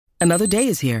Another day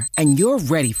is here, and you're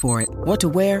ready for it. What to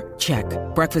wear? Check.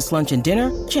 Breakfast, lunch, and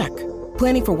dinner? Check.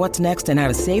 Planning for what's next and how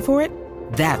to save for it?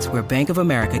 That's where Bank of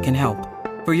America can help.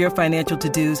 For your financial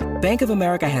to-dos, Bank of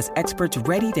America has experts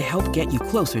ready to help get you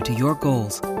closer to your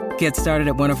goals. Get started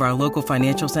at one of our local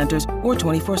financial centers or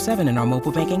 24/7 in our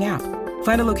mobile banking app.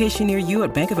 Find a location near you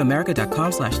at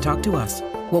bankofamerica.com/talktous.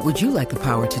 What would you like the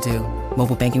power to do?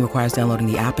 Mobile banking requires downloading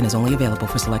the app and is only available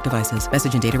for select devices.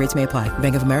 Message and data rates may apply.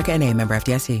 Bank of America N.A., member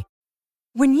FDIC.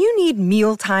 When you need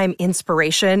mealtime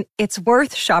inspiration, it's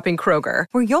worth shopping Kroger,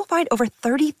 where you'll find over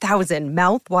 30,000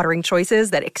 mouth-watering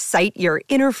choices that excite your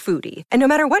inner foodie. And no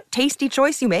matter what tasty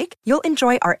choice you make, you'll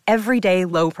enjoy our everyday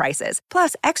low prices,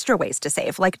 plus extra ways to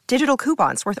save, like digital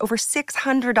coupons worth over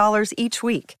 $600 each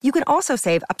week. You can also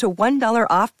save up to $1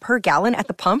 off per gallon at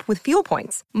the pump with fuel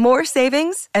points. More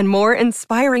savings and more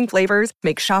inspiring flavors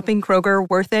make shopping Kroger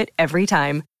worth it every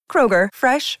time. Kroger,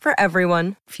 fresh for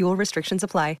everyone. Fuel restrictions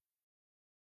apply.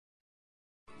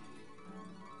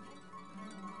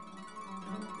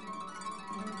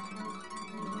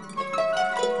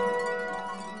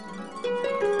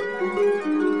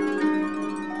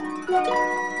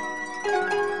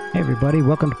 Hey everybody,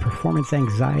 welcome to Performance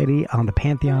Anxiety on the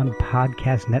Pantheon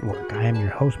Podcast Network. I am your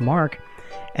host, Mark,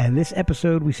 and in this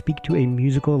episode we speak to a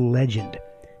musical legend.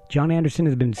 Jon Anderson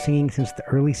has been singing since the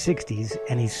early 60s,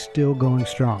 and he's still going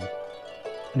strong.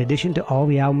 In addition to all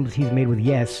the albums he's made with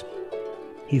Yes,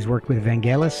 he's worked with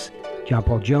Vangelis, John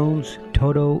Paul Jones,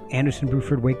 Toto, Anderson,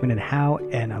 Bruford, Wakeman, and Howe,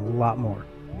 and a lot more.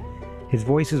 His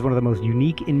voice is one of the most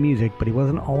unique in music, but he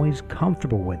wasn't always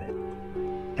comfortable with it.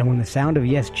 And when the sound of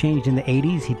Yes changed in the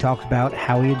 80s, he talks about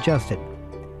how he adjusted.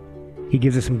 He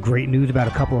gives us some great news about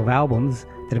a couple of albums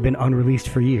that have been unreleased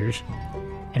for years.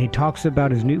 And he talks about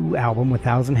his new album,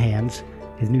 1,000 Hands,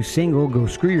 his new single, Go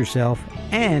Screw Yourself,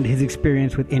 and his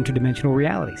experience with interdimensional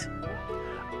realities.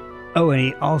 Oh, and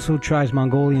he also tries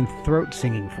Mongolian throat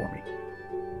singing for me.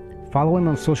 Follow him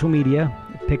on social media.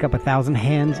 Pick up 1,000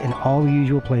 Hands in all the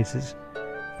usual places.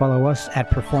 Follow us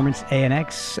at Performance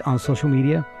ANX on social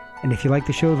media. And if you like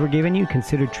the shows we're giving you,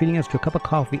 consider treating us to a cup of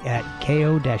coffee at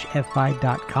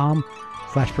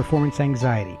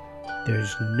ko-fi.com/performanceanxiety.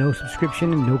 There's no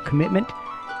subscription and no commitment.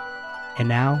 And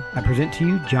now I present to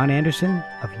you Jon Anderson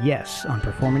of Yes on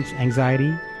Performance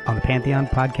Anxiety on the Pantheon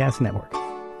Podcast Network.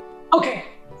 Okay.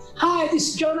 Hi, this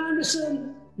is Jon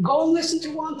Anderson. Go and listen to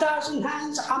 1,000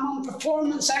 Hands. I'm on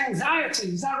Performance Anxiety.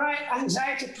 Is that right?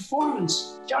 Anxiety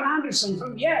Performance. Jon Anderson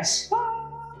from Yes.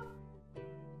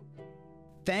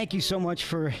 Thank you so much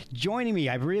for joining me.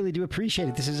 I really do appreciate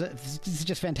it. This is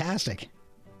just fantastic.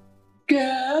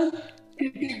 Good.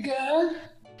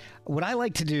 What I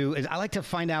like to do is I like to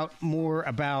find out more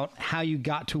about how you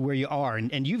got to where you are.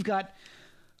 And you've got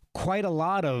quite a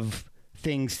lot of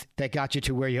things that got you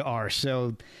to where you are.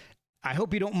 So I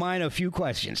hope you don't mind a few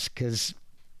questions, because...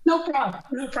 No problem.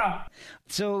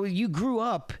 So you grew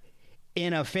up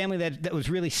in a family that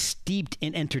was really steeped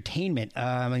in entertainment.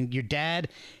 And your dad...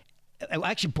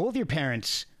 Actually, both your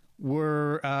parents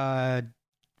were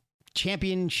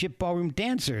championship ballroom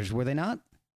dancers, were they not?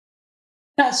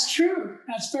 That's true.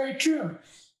 That's very true.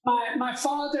 My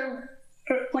father,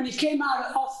 when he came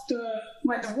out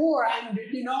when the war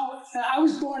ended, I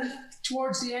was born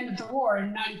towards the end of the war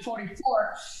in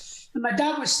 1944, and my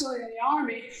dad was still in the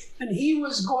army, and he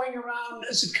was going around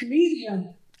as a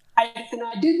comedian. I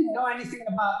didn't know anything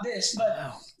about this,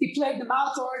 but he played the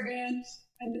mouth organ.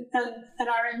 And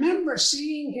I remember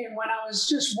seeing him when I was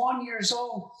just 1 year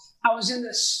old. I was in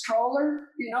this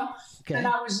stroller, okay. And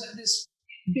I was at this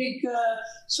big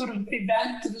sort of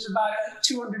event. There was about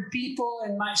 200 people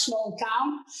in my small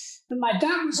town. And my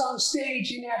dad was on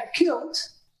stage, and he had a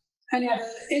kilt, and he had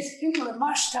a Hitler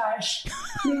mustache, and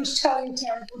he was telling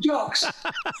terrible jokes and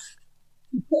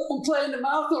playing the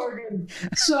mouth organ.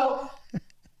 So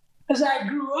as I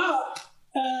grew up,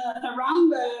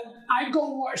 around I'd go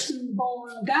and watch them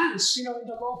ballroom dance, in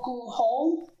the local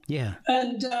hall. Yeah.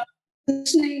 And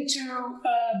listening to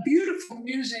beautiful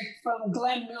music from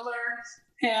Glenn Miller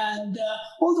and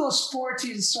all those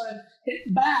 40s sort of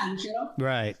hit bands,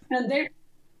 Right. And they'd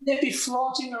be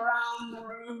floating around the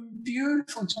room,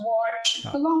 beautiful to watch,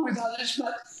 along with others,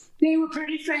 but they were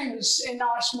pretty famous in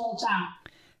our small town.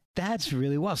 That's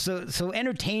really well. So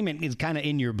entertainment is kind of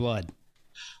in your blood.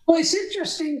 Well, it's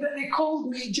interesting that they called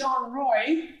me John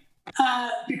Roy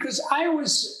because I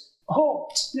always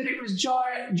hoped that it was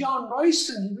John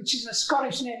Royston, which is a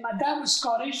Scottish name. My dad was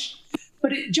Scottish,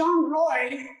 but John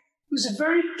Roy was a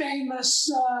very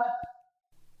famous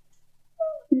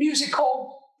music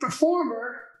hall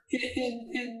performer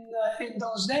in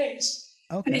those days.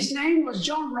 Okay. And his name was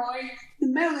John Roy, the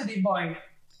Melody Boy.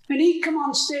 And he'd come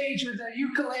on stage with a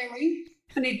ukulele,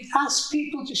 and he'd ask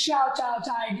people to shout out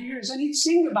ideas, and he'd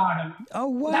sing about them. Oh,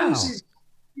 wow.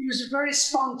 He was a very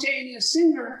spontaneous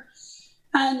singer.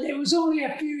 And it was only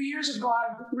a few years ago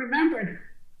I remembered.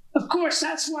 Of course,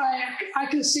 that's why I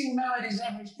can sing melodies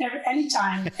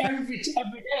anytime, every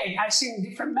day. I sing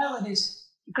different melodies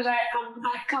because I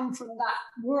come from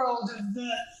that world of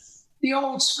the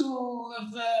old school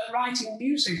of writing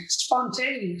music,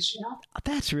 spontaneous, you know.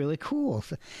 That's really cool.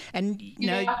 And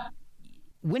now,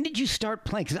 when did you start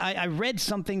playing? Because I read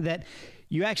something that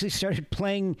you actually started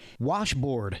playing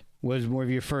washboard was one of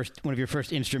your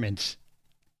first instruments.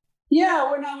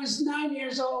 Yeah, when I was 9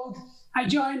 years old, I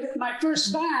joined my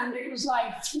first band. It was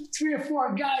like 3 or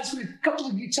 4 guys with a couple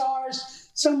of guitars,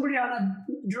 somebody on a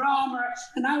drummer,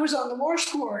 and I was on the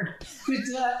washboard with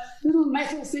little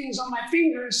metal things on my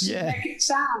fingers to make it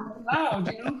sound loud,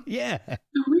 you know? Yeah.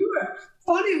 And we were,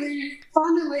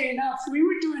 funnily enough, we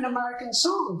were doing American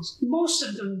songs. Most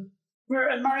of them were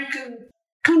American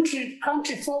country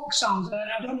folk songs.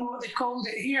 I don't know what they called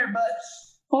it here, but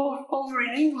over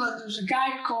in England, there was a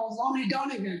guy called Lonnie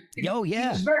Donegan. Oh, yeah. He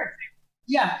was very big.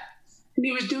 Yeah. And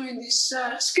he was doing this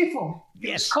skiffle,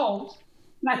 it was called.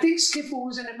 And I think skiffle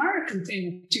was an American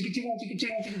thing. Ticka-ting,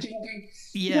 ticka-ting, ticka-ting, ting.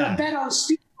 Yeah. You gotta bet on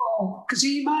Stewball, because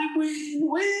he might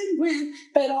win.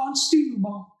 Bet on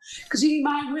Stewball, because he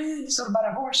might win. It's sort of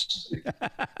about a horse.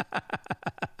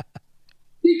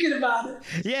 Thinking about it.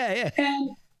 Yeah.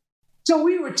 And so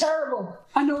we were terrible.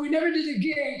 I know we never did a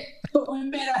gig, but we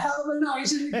made a hell of a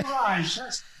noise in the garage.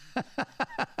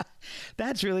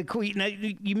 That's really cool. Now,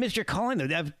 you missed your calling,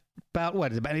 though. About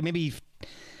maybe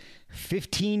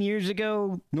 15 years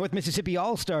ago, North Mississippi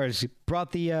All-Stars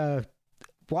brought the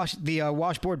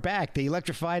washboard back. They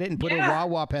electrified it and put a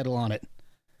wah-wah pedal on it.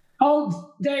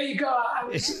 Oh, there you go. I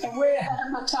was way ahead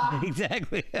of my time.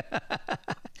 Exactly.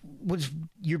 Was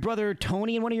your brother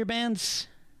Tony in one of your bands?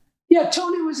 Yeah,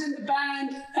 Tony was in the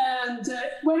band, and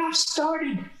when I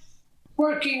started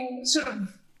working sort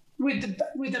of with the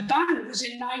band, it was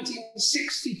in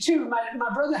 1962.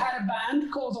 My brother had a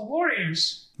band called the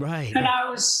Warriors, right? And I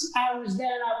was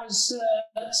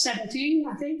 17,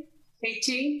 I think,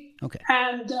 18. Okay,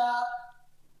 and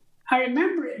I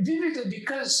remember it vividly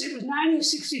because it was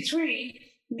 1963.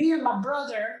 Me and my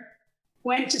brother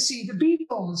went to see the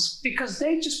Beatles because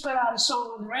they just put out a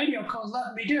song on the radio called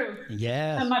Love Me Do.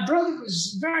 Yeah. And my brother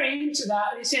was very into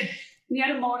that. He said he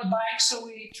had a motorbike, so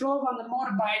we drove on the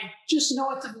motorbike just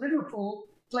north of Liverpool,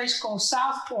 a place called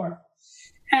Southport.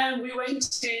 And we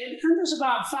went in, and there was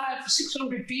about 500 or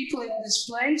 600 people in this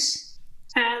place.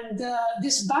 And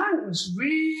this band was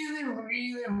really,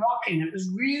 really rocking. It was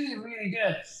really, really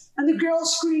good. And the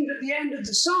girls screamed at the end of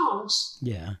the songs.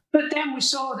 Yeah. But then we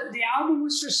saw that the album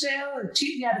was for sale, and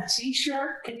he had a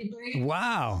T-shirt. Can you believe?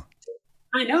 Wow.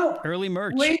 I know. Early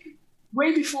merch.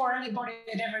 Way before anybody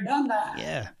had ever done that.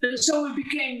 Yeah. And so we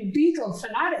became Beatle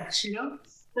fanatics, you know.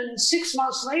 And 6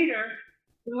 months later,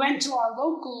 we went to our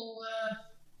local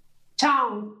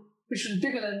town, which was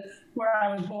bigger than where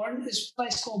I was born, this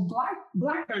place called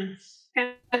Blackburn.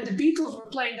 And the Beatles were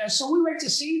playing there. So we went to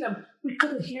see them. We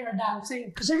couldn't hear a damn thing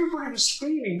because everybody was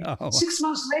screaming. Oh. 6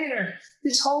 months later,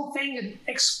 this whole thing had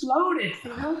exploded, you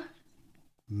know?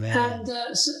 Man.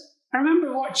 And so I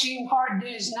remember watching Hard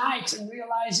Day's Night and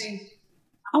realizing,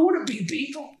 I want to be a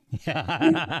Beatle.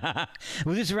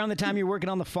 Was this around the time you were working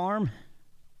on the farm?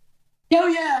 Oh,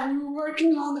 yeah. We were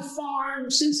working on the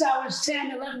farm since I was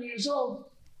 10, 11 years old,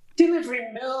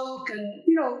 delivering milk and,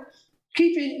 you know,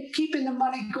 keeping the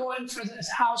money going for the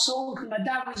household. And my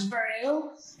dad was very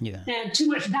ill. Yeah. And too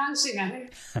much dancing, I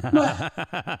think.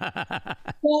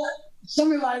 Well,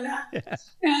 something like that. Yeah.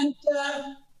 And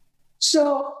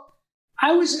so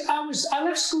I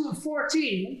left school at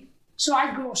 14. So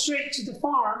I'd go straight to the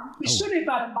farm. It was only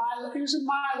about a mile. It was a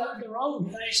mile up the road.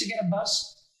 And I used to get a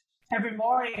bus every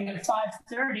morning at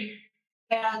 5:30.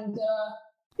 And,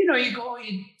 you know, you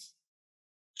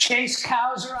chase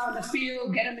cows around the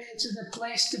field, get them into the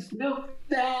place to milk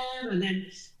them, and then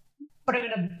put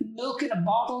them milk in a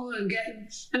bottle and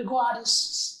go out and,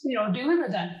 you know, deliver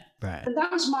them. Right. And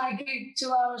that was my gig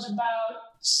till I was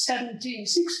about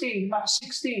 16.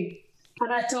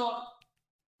 And I thought,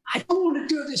 I don't want to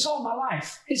do this all my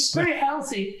life. It's very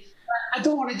healthy, but I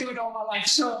don't want to do it all my life.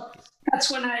 So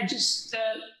that's when I just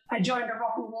I joined a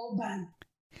rock and roll band.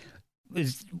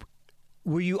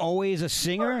 Were you always a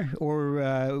singer, or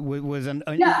was an?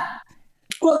 Yeah.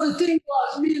 Well, the thing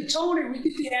was, me and Tony, we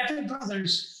did the Everly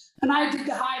Brothers, and I did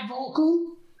the high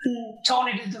vocal, and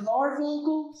Tony did the lower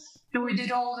vocal, and we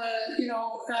did all the, you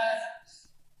know,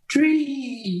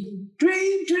 dream.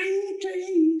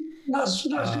 Not as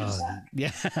good as that.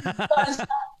 Yeah.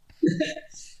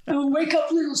 And Wake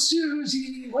Up Little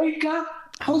Susie, Wake Up,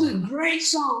 all the great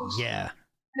songs. Yeah.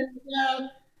 And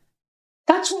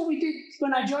that's what we did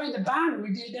when I joined the band.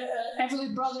 We did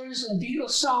Everly Brothers and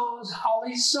Beatles songs,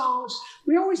 Holly's songs.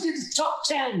 We always did the top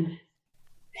 10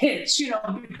 hits,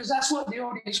 because that's what the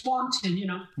audience wanted,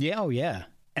 Yeah, oh yeah.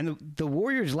 And the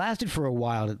Warriors lasted for a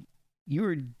while.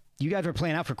 You guys were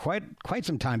playing out for quite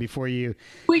some time before you.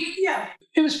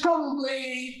 It was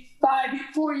probably 5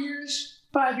 years.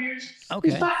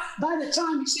 Okay. By the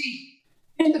time, you see,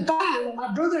 in the band,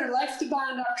 my brother left the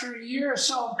band after a year or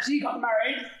so because he got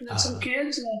married and had some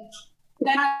kids. And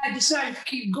then I decided to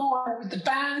keep going with the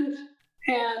band.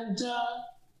 And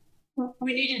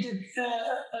we needed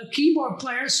a keyboard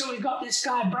player. So we got this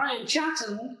guy, Brian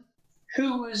Chatton,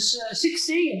 who was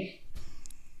 16.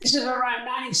 This is around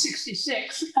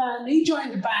 1966. And he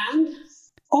joined the band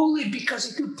only because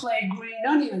he could play Green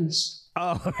Onions.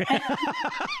 Oh,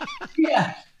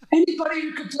 yeah. Anybody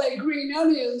who could play Green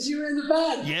Onions, you were in the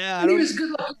band. Yeah, and he was good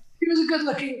looking. He was a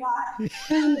good-looking guy,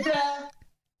 and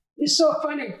it's so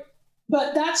funny.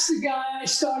 But that's the guy I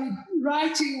started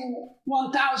writing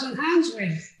 1,000 Hands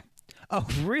with. Oh,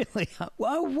 really?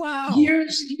 Oh, wow.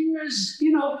 Years,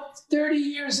 30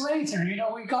 years later,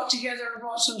 we got together and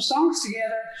wrote some songs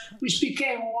together, which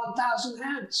became 1,000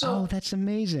 Hands. So that's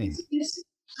amazing. It's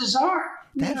bizarre,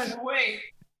 in a way.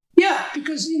 Yeah,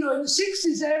 because, in the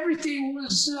 60s, everything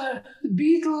was the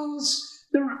Beatles,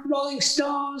 the Rolling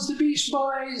Stones, the Beach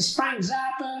Boys, Frank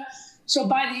Zappa. So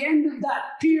by the end of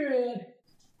that period,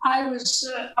 I was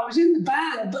in the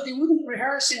band, but they wouldn't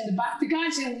rehearse in the band. The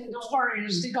guys in the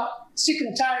Warriors, they got sick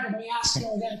and tired of me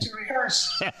asking them to rehearse.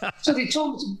 So they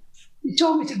told me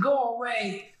to go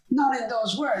away, not in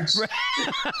those words.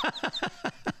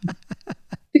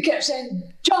 They kept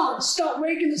saying, John, stop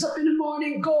waking us up in the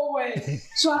morning, go away.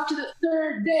 So after the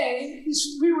third day,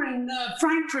 we were in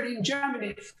Frankfurt in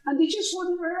Germany, and they just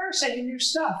wouldn't rehearse any new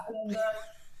stuff. And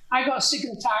I got sick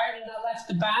and tired, and I left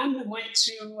the band and went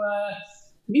to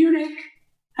Munich.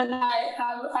 And I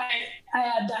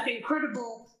had that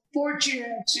incredible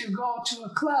fortune to go to a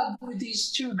club with these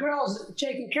two girls that were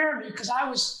taking care of me because I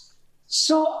was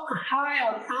so high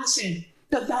on acid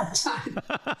at that time.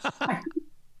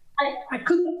 I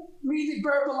couldn't really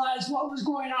verbalize what was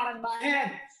going on in my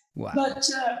head. Wow. But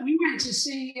we went to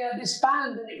see this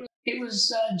band, and it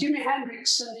was Jimi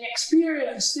Hendrix and The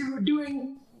Experience. They were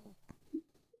doing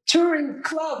touring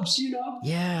clubs,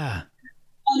 Yeah.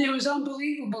 And it was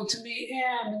unbelievable to meet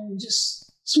him and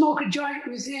just smoke a joint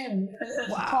with him at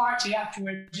the party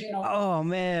afterwards, Oh,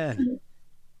 man.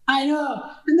 I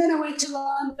know. And then I went to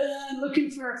London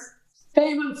looking for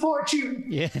fame and fortune.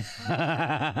 Yeah.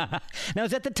 Now,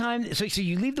 is that the time? So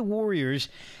you leave the Warriors,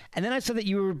 and then I saw that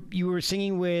you were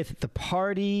singing with The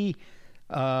Party,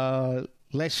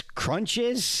 Les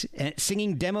Crunches, and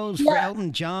singing demos for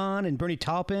Elton John and Bernie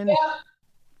Taupin.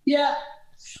 Yeah.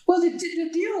 Well, the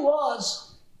deal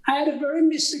was I had a very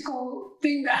mystical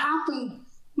thing that happened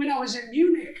when I was in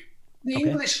Munich. The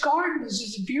English Gardens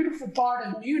is a beautiful part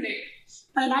of Munich,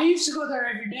 and I used to go there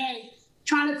every day,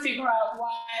 trying to figure out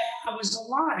why I was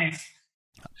alive.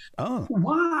 Oh.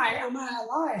 Why am I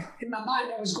alive? In my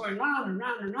mind, I was going round and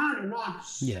round and round and round.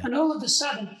 Yeah. And all of a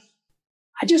sudden,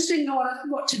 I just didn't know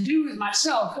what to do with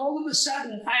myself. All of a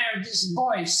sudden, I heard this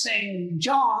voice saying,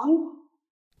 John.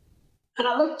 And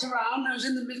I looked around, I was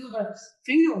in the middle of a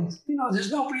field.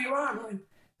 There's nobody around.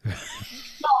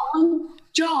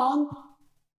 John,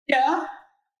 yeah,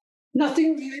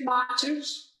 nothing really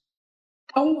matters.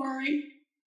 Don't worry.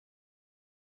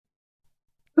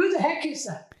 Who the heck is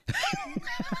that?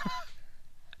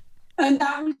 And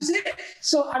that was it.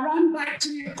 So I ran back to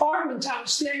the apartment. I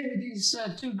was staying with these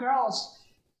two girls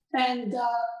and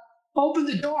opened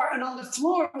the door. And on the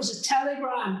floor was a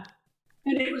telegram.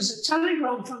 And it was a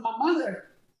telegram from my mother.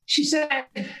 She said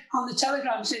on the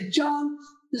telegram, John,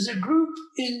 there's a group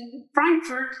in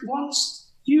Frankfurt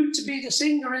wants you to be the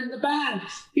singer in the band.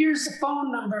 Here's the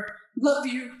phone number. Love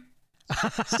you.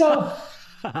 So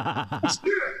it's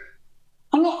true.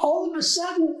 And all of a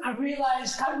sudden, I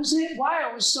realized that was it. Why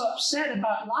I was so upset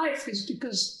about life is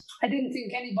because I didn't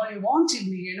think anybody wanted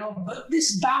me, but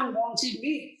this band wanted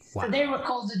me. Wow. And they were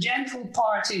called the Gentle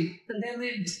Party, and they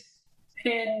lived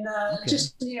in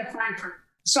just near Frankfurt.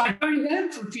 So I joined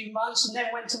them for a few months and then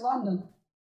went to London.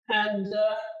 And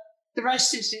the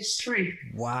rest is history.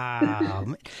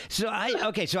 Wow. So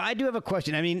I do have a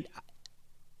question. I mean,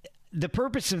 the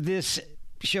purpose of this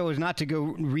show is not to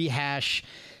go rehash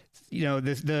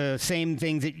the same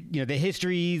things that, the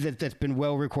history that's been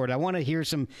well recorded. I want to hear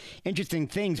some interesting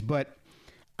things, but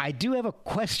I do have a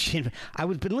question.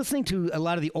 I've been listening to a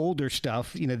lot of the older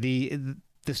stuff, the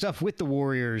the stuff with the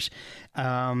Warriors.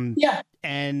 Yeah.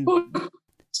 And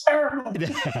terrible.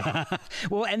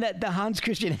 Well, and the Hans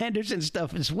Christian Andersen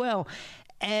stuff as well.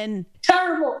 And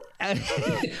terrible.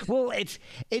 Well,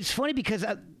 it's funny because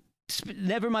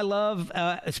Never My Love,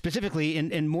 specifically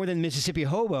in More Than Mississippi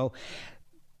Hobo,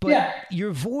 but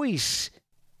your voice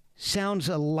sounds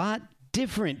a lot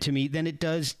different to me than it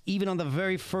does even on the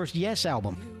very first Yes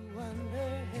album. You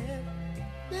wonder if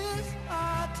this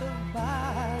heart of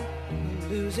mine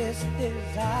loses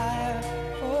desire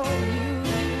for you.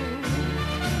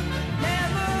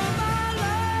 Never my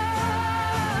love,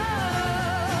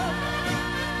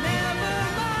 never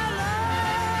my love.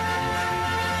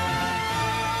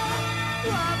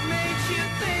 What makes you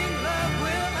think love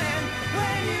will end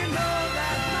when you know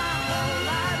that my whole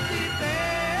life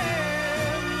depends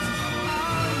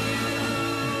on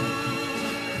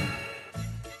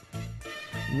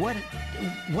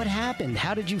you? What happened?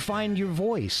 How did you find your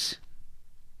voice?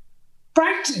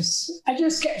 Practice. I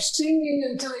just kept singing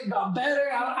until it got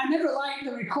better. I never liked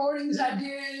the recordings I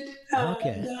did.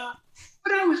 Okay.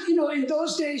 But I was, in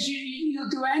those days, you'll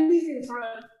do anything for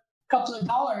a couple of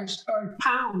dollars or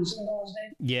pounds in those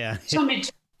days. Yeah. Somebody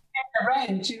to pay the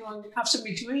rent, and have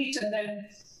something to eat. And then,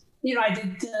 I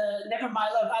did Never My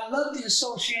Love. I love the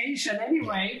association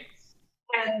anyway.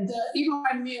 And even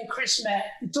when me and Chris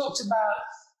met, we talked about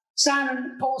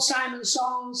Paul Simon's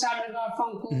song, Simon and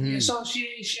Garfunkel, The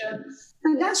Association.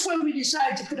 And that's when we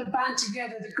decided to put a band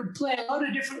together that could play a lot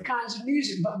of different kinds of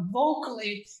music, but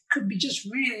vocally could be just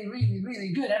really, really,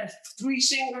 really good. Had 3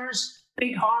 singers,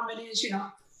 big harmonies,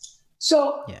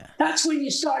 So that's when you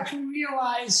start to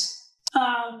realize,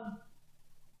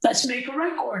 let's make a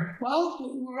record. Well,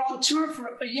 we were on tour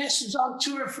was on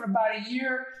tour for about a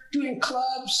year, doing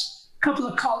clubs, a couple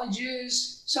of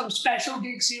colleges, some special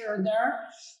gigs here and there.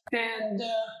 And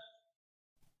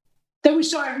then we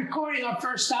started recording our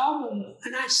first album,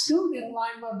 and I still didn't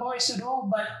like my voice at all,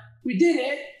 but we did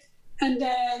it. And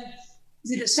then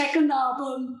did a second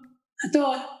album. I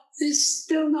thought, it's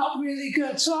still not really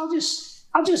good, so I'll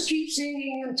just keep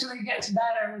singing until it gets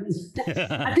better.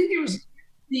 I think it was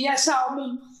the Yes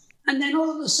album, and then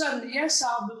all of a sudden, the Yes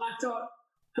album, I thought,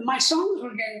 and my songs were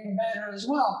getting better as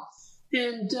well.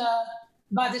 And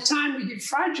by the time we did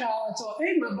Fragile, I thought,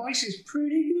 hey, my voice is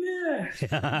pretty good.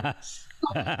 But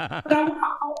I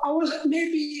was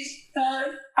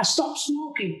I stopped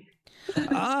smoking.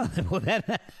 Well, that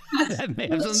may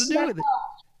have something to do with it.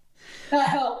 That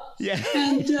helped. Yeah.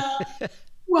 And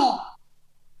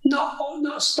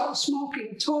not stop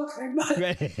smoking totally, but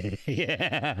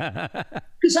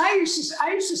because I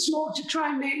used to smoke to try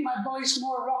and make my voice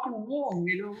more rock and roll,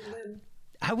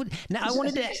 I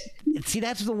wanted to see.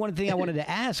 That's the one thing I wanted to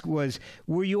ask was: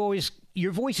 were you always?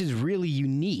 Your voice is really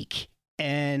unique,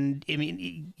 and I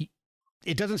mean,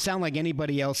 it doesn't sound like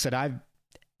anybody else that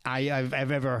I've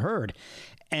ever heard,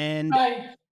 and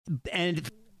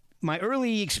my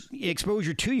early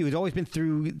exposure to you has always been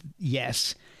through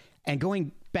Yes, and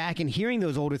going back and hearing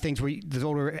those older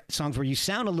songs where you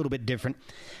sound a little bit different.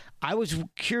 I was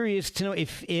curious to know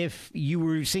if you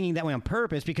were singing that way on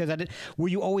purpose, because were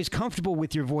you always comfortable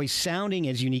with your voice sounding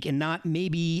as unique and not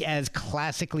maybe as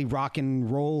classically rock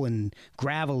and roll and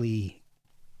gravelly?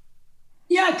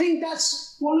 Yeah, I think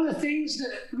that's one of the things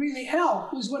that really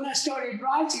helped was when I started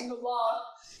writing a lot,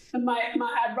 and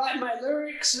I'd write my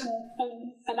lyrics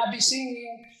and I'd be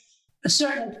singing a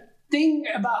certain thing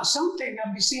about something.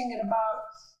 I'd be singing about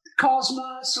the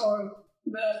cosmos or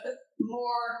the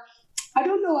more. I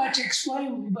don't know how to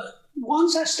explain, but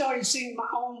once I started singing my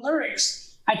own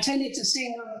lyrics, I tended to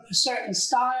sing a certain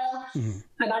style, and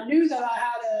I knew that I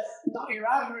had not your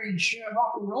average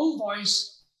rock and roll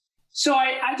voice. So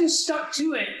I just stuck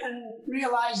to it and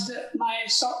realized that my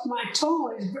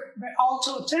tone is very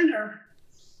alto tenor.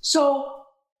 So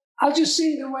I'll just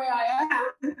sing the way I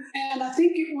am. And I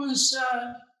think it was,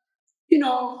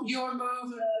 Your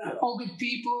Move and All Good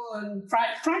People and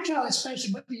Fragile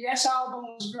especially, but the Yes album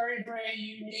was very, very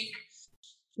unique,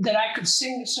 that I could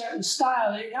sing a certain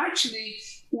style. It actually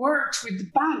worked with the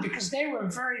band because they were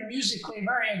very musically,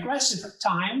 very aggressive at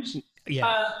times.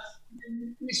 Yeah.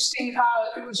 With Steve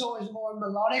Howe, it was always more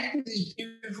melodic with his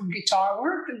beautiful guitar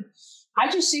work, and I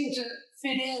just seemed to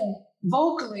fit in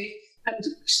vocally. And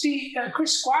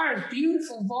Chris Squire's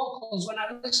beautiful vocals, when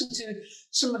I listened to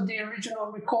some of the original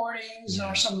recordings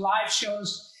or some live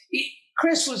shows,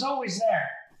 Chris was always there.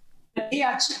 And he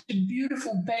had such a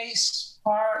beautiful bass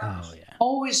part,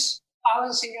 always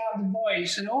balancing out the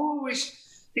voice, and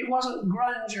it wasn't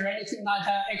grunge or anything like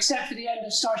that, except for the end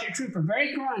of Starship Trooper.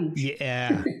 Very grunge.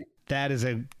 Yeah, that is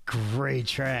a great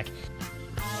track.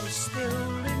 I still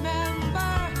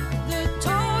remember the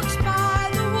talks by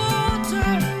the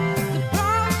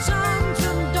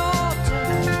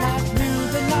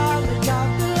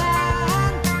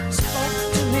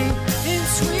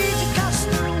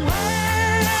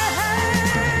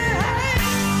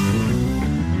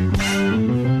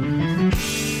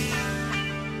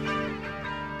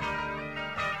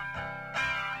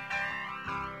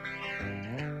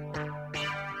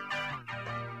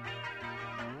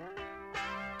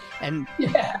And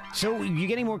Yeah. so you're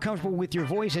getting more comfortable with your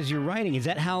voice as you're writing. Is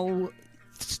that how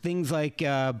things like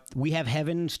We Have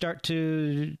Heaven start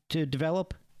to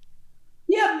develop?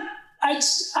 Yeah, I'd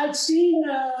seen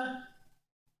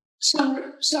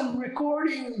some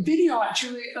recording video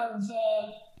actually of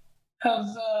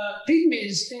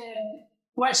pygmies in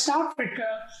West Africa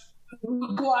who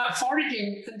would go out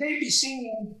foraging, and they'd be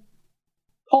singing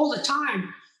all the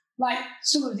time, like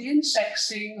some of the insects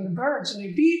sing and the birds, and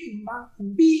they beat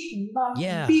and beat and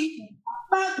Yeah. beat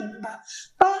button,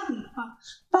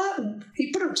 button.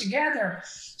 He put them together.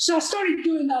 So I started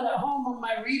doing that at home on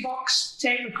my Revox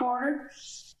tape recorder.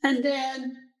 And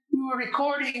then we were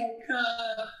recording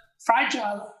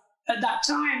Fragile at that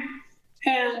time.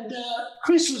 And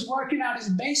Chris was working out his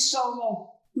bass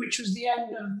solo, which was the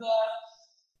end of,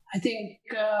 I think,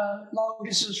 Long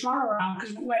Distance Runaround.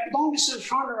 Because we went, Long Distance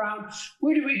Runaround,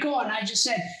 where do we go? And I just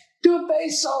said, do a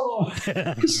bass solo.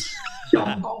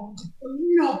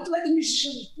 Let the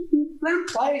musicians, let them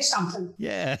play something.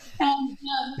 Yeah. And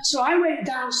so I went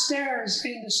downstairs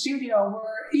in the studio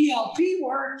where ELP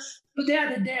were, but they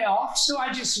had a day off. So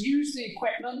I just used the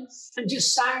equipment and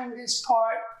just sang this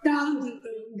part. Down the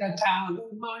town,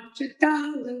 march it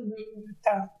down the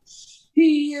town.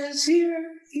 He is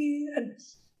here.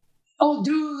 Oh,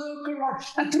 do look around.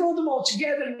 And throw them all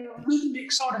together in a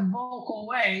rhythmic sort of vocal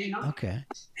way, Okay.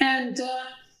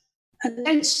 And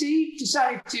then Steve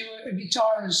decided to do a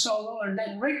guitar solo, and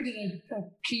then Rick did a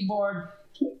keyboard,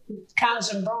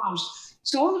 Cans and Brahms.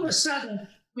 So all of a sudden,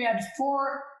 we had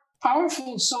 4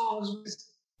 powerful songs with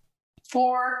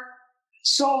 4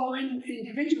 solo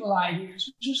individual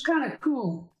ideas, which was kind of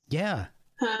cool. Yeah.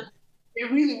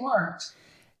 It really worked.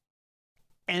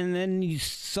 And then your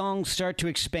songs start to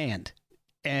expand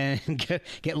and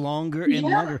get longer and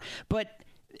longer. But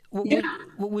what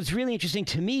was really interesting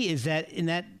to me is that in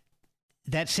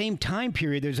that same time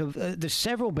period, there's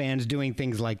several bands doing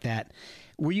things like that.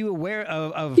 Were you aware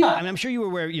of Yeah. I mean, I'm sure you were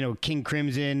aware, King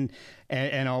Crimson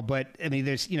and all, but I mean,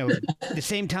 there's, the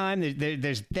same time,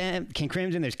 there's them, King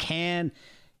Crimson, there's Can,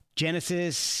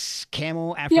 Genesis,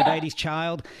 Camel, Aphrodite's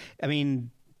Child. I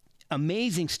mean,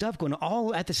 amazing stuff going on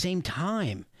all at the same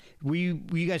time. Were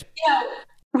you guys? Yeah,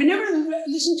 we never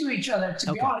listened to each other, to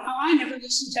be Okay. honest. I never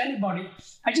listened to anybody.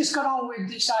 I just got on with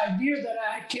this idea that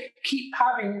I keep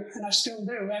having, and I still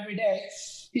do every day,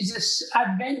 is this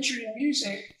adventure in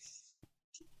music.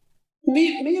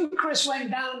 Me and Chris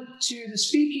went down to the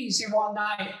Speakeasy one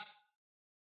night,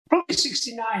 probably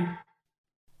 69,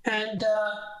 and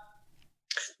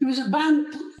there was a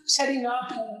band setting up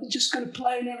and just going to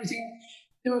play and everything.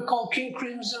 They were called King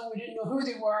Crimson. We didn't know who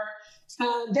they were.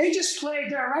 And they just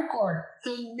played their record.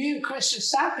 And me and Chris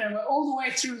just sat there all the way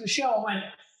through the show and went,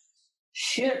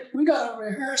 shit, we got to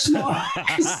rehearse more.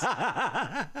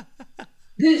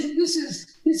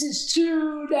 This is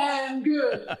too damn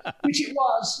good, which it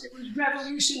was. It was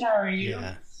revolutionary. You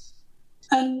know?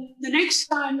 And the next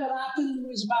time that happened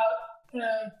was about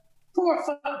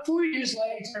 4 years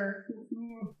later.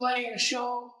 We were playing a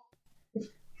show.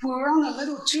 We were on a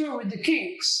little tour with the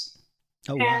Kinks.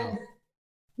 Oh, wow. And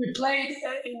we played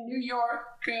in New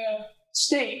York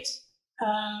State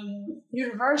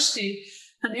University,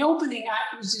 and the opening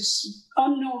act was this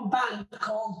unknown band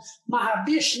called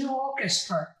Mahavishnu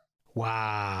Orchestra.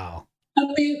 Wow.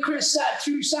 And me and Chris sat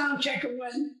through sound check and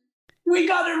went, we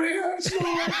got to rehearse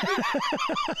more.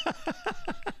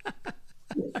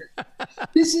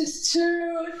 This is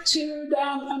too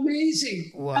damn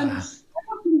amazing. Wow. And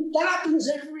that happens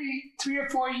every 3 or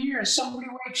 4 years. Somebody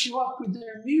wakes you up with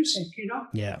their music,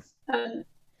 Yeah. And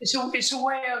it's a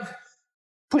way of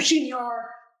pushing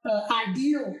your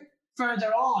ideal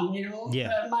further on,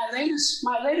 Yeah. my latest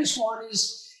one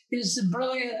is the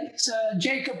brilliant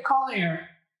Jacob Collier.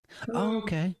 Oh,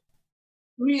 okay.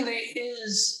 Really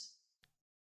is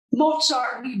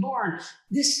Mozart reborn.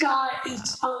 This guy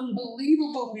is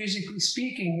unbelievable musically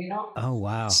speaking, Oh,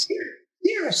 wow.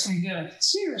 Seriously good.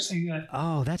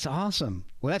 Oh, that's awesome.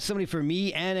 Well, that's somebody for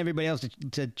me and everybody else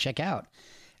to check out.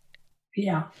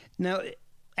 Yeah. Now,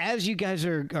 as you guys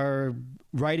are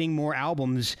writing more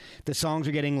albums, the songs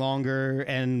are getting longer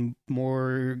and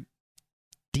more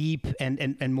deep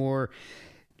and more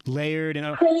layered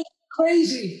and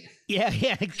Crazy.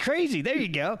 Yeah, crazy. There you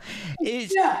go.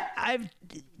 Yeah. I've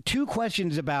 2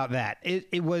 questions about that.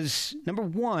 It was, number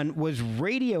one, was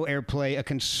radio airplay a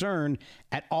concern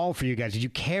at all for you guys? Did you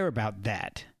care about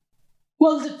that?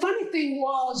 Well, the funny thing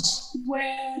was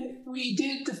when we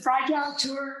did the Fragile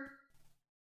tour,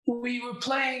 we were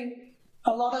playing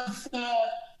a lot of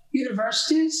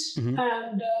universities,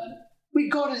 and we'd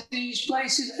go to these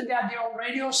places and they had their own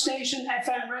radio station,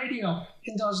 FM radio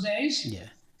in those days. Yeah.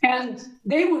 And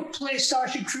they would play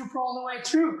Starship Trooper all the way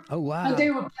through. Oh, wow. And they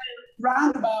would play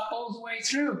Roundabout all the way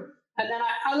through. And then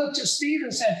I looked at Steve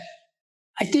and said,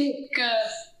 I think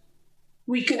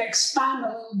we can expand a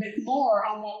little bit more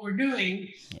on what we're doing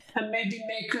and maybe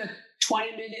make a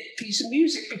 20-minute piece of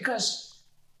music, because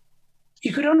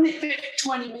you could only fit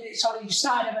 20 minutes on each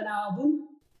side of an album.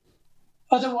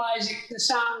 Otherwise, the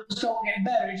sounds don't get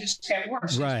better, it just get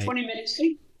worse. Right. 20 minutes,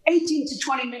 18 to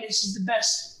 20 minutes is the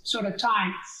best sort of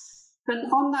time.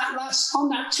 And on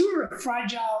that tour of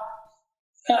Fragile,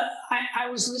 I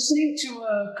was listening to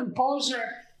a composer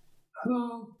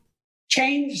who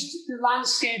changed the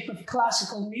landscape of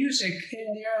classical music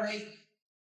in the early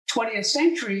 20th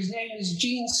century. His name is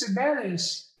Gene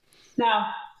Sibelius. Now,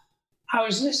 I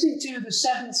was listening to the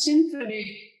Seventh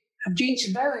Symphony of Gene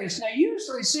Sibelius. Now,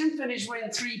 usually symphonies were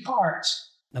in 3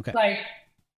 parts, Okay. like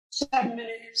 7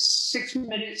 minutes, 6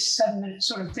 minutes, 7 minutes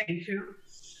sort of thing, you know.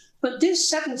 But this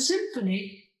Seventh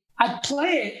Symphony, I'd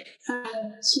play it,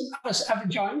 and I was have a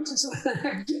joint,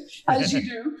 as you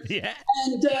do. Yeah.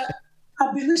 And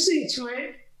I'd be listening to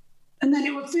it, and then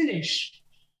it would finish.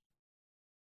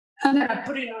 And then I'd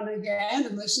put it on again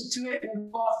and listen to it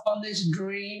and go off on this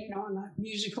dream, on a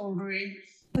musical dream.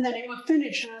 And then it would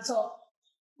finish. And I thought,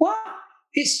 wow,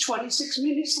 it's 26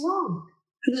 minutes long.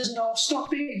 And there's no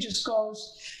stopping, it just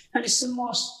goes. And it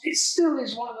still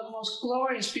is one of the most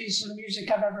glorious pieces of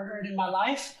music I've ever heard in my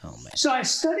life. Oh, man. So I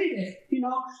studied it,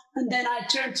 and then I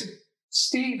turned to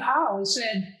Steve Howe and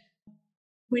said,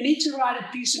 we need to write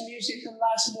a piece of music that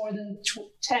lasts more than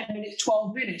 10 minutes,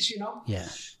 12 minutes, Yeah.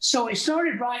 So we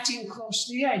started writing Close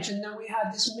to the Edge, and then we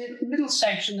had this middle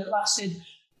section that lasted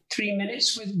 3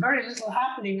 minutes with very little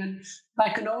happening, and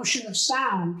like an ocean of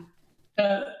sound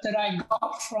that I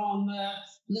got from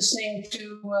listening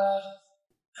to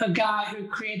a guy who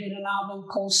created an album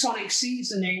called Sonic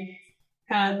Seasoning,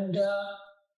 and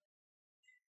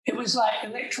it was like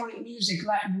electronic music,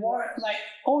 like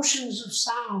oceans of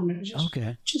sound. It was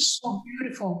just so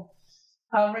beautiful.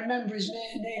 I'll remember his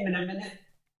name in a minute.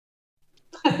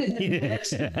 But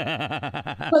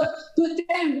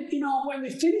then, when we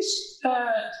finished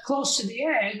Close to the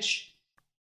Edge,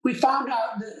 we found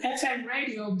out that FM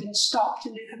radio had been stopped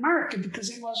in America because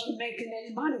it wasn't making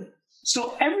any money.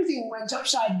 So everything went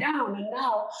upside down, and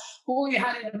now all you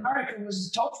had in America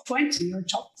was the top 20 or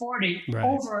top 40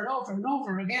 over and over and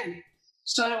over again.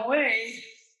 So in a way,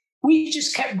 we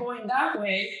just kept going that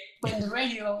way when the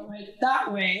radio went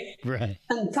that way. Right.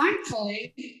 And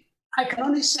thankfully, I can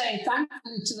only say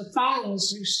thankfully to the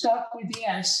fans who stuck with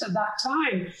Yes at that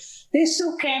time. They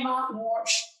still came out and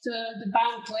watched the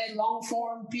band play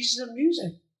long-form pieces of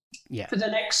music for the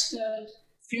next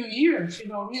few years,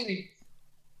 really.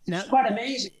 Now, it's quite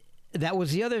amazing. That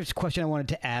was the other question I wanted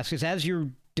to ask, is as you're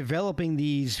developing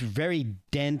these very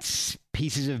dense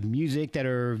pieces of music that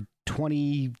are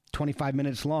 20, 25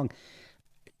 minutes long,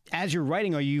 as you're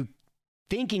writing, are you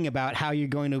thinking about how you're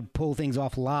going to pull things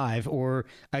off live? Or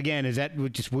again, is that we'll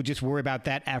just worry about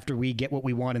that after we get what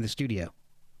we want in the studio?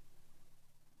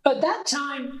 At that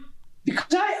time,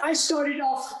 because I started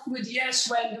off with Yes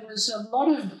when there was a lot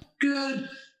of good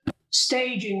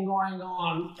staging going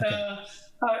on. Okay.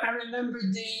 I remember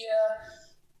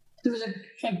there was a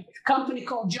company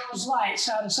called Joe's Lights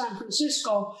out of San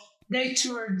Francisco. They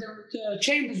toured the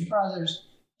Chambers Brothers.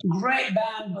 Great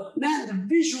band, but man, the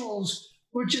visuals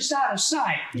were just out of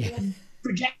sight. Yeah.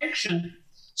 Projection.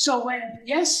 So when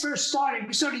Yes first started,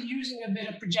 we started using a bit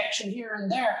of projection here and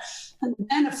there. And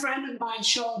then a friend of mine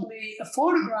showed me a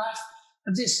photograph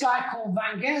of this guy called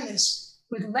Vangelis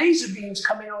with laser beams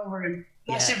coming over him.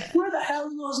 And I said, where the hell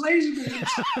are those laser beams?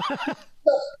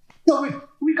 So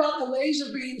we got the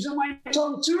laser beams and went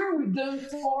on tour with them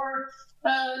for,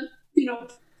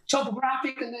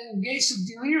 Topographic and then Gates of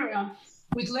Delirium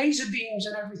with laser beams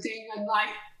and everything. And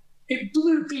it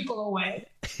blew people away.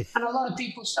 And a lot of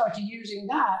people started using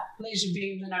that, laser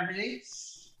beams and everything.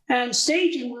 And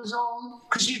staging was all,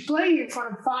 because you're playing in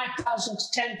front of 5,000 to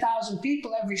 10,000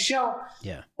 people every show.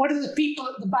 Yeah. What are the people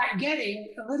at the back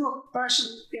getting? A little person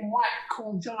in white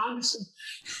called John Anderson.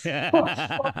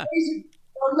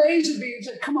 or laser beams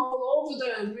that come all over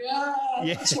them. Yeah,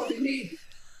 that's what they need.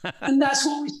 And that's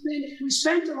what we spent. We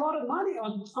spent a lot of money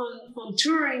on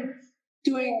touring,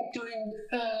 doing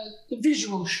the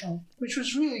visual show, which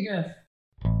was really good.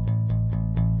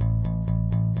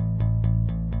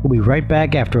 We'll be right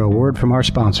back after a word from our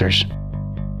sponsors.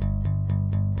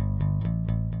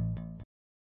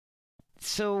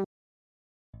 So,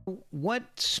 what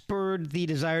spurred the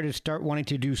desire to start wanting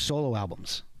to do solo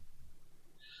albums?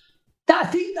 I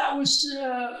think that was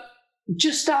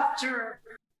just after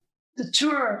the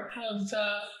tour of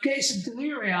Gates of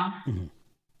Delirium. Mm-hmm.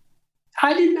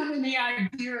 I didn't have any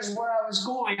ideas where I was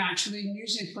going actually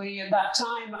musically at that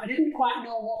time. I didn't quite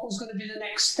know what was going to be the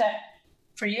next step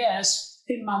for Yes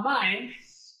in my mind,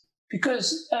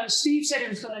 because Steve said he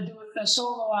was going to do a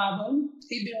solo album.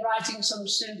 He'd been writing some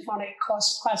symphonic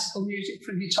classical music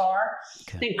for guitar.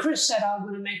 Okay. Then Chris said, I'm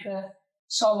going to make a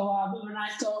solo album. And I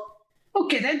thought,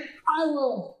 okay, then I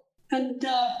will. And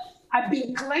I've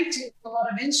been collecting a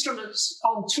lot of instruments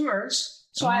on tours.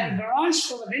 So I had a garage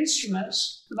full of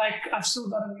instruments, like I've still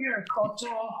got them here, koto,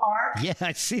 harp. Yeah,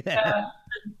 I see that.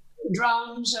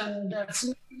 Drums and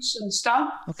flutes and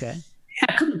stuff. Okay.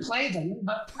 I couldn't play them,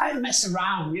 but I messed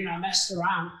around, I messed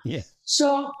around. Yeah.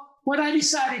 So what I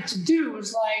decided to do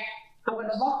was like, I'm going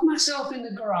to lock myself in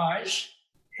the garage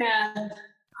and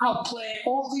I'll play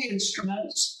all the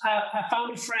instruments. I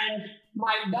found a friend,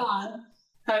 Mike Dunn,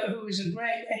 who is a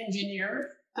great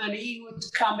engineer, and he would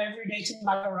come every day to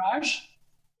my garage.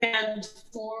 And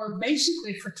for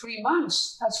 3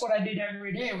 months, that's what I did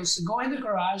every day, was to go in the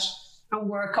garage and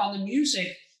work on the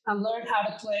music and learn how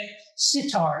to play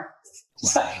sitar.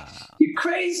 It's like, you're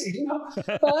crazy,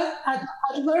 But I'd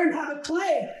learned how to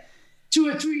play 2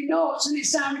 or 3 notes and it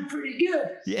sounded pretty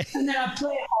good. Yeah. And then I'd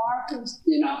play harp and,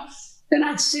 then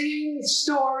I'd sing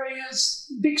a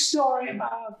big story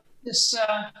about this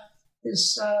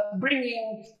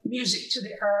bringing music to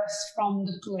the earth from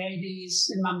the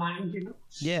Pleiades in my mind,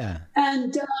 Yeah.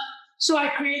 And so I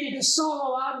created a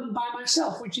solo album by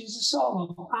myself, which is a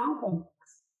solo album.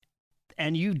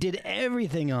 And you did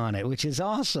everything on it, which is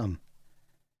awesome.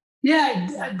 Yeah,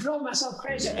 I drove myself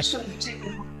crazy. I just couldn't take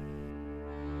it.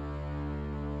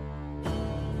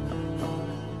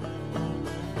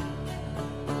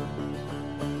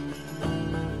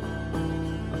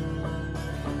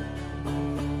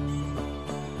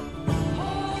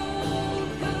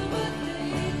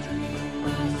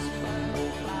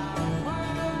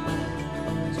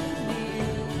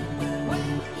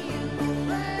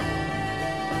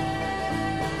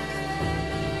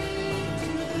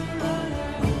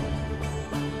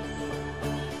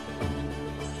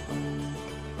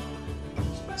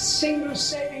 Singer's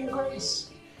Saving Grace.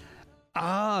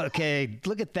 Oh, okay.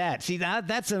 Look at that. See,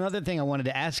 that's another thing I wanted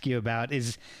to ask you about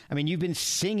is, you've been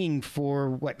singing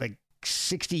for like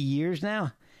 60 years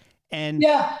now? And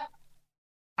yeah,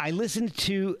 I listened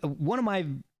to one of my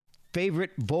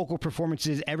favorite vocal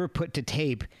performances ever put to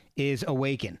tape is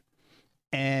Awaken.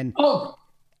 And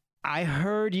I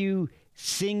heard you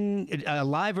sing a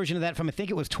live version of that from, I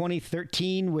think it was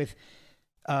 2013 with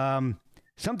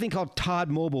something called Todd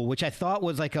Mobile, which I thought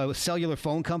was like a cellular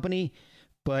phone company,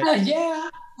 but yeah,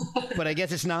 but I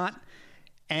guess it's not.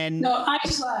 And no,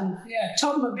 Iceland, yeah,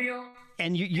 Todd Mobile.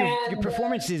 And your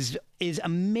performance is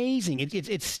amazing.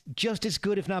 It's just as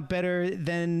good, if not better,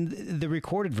 than the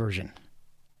recorded version.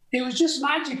 It was just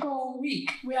magical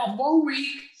week. We had 1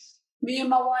 week. Me and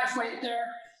my wife went there,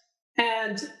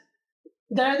 and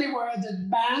there they were, the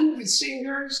band with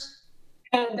singers,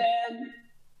 and then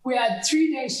we had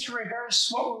 3 days to rehearse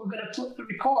what we were going to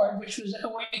record, which was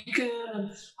Awaken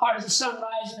and Heart of the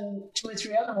Sunrise and 2 or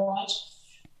 3 other ones.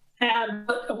 And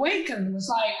Awaken was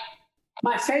like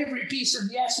my favorite piece of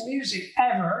Yes music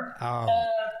ever. Oh,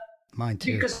 mine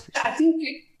too. Because I think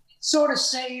it sort of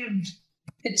saved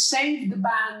the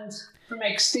band from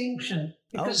extinction.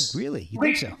 Because really? You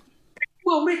think so?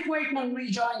 Well, Rick Wakeman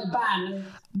rejoined the band,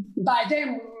 and by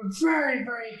then we were very,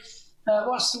 very,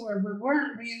 what's the word? We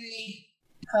weren't really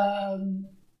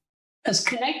as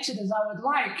connected as I would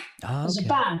like as a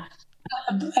band.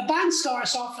 A band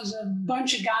starts off as a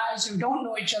bunch of guys who don't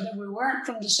know each other. We weren't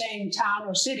from the same town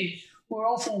or city. We were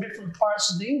all from different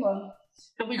parts of England.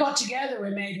 And we got together,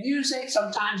 we made music.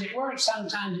 Sometimes it worked,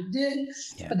 sometimes it didn't.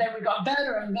 Yeah. But then we got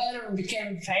better and better and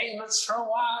became famous for a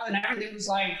while, and everything was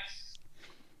like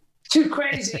too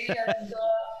crazy.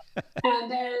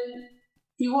 And then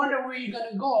you wonder where you're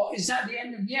going to go. Is that the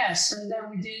end of Yes? And then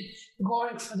we did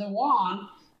Going for the One,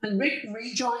 and Rick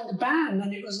rejoined the band,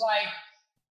 and it was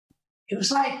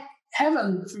like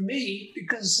heaven for me,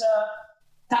 because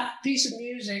that piece of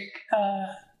music,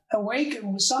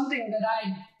 Awaken, was something that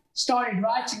I started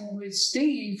writing with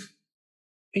Steve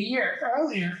a year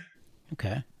earlier.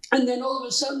 Okay. And then all of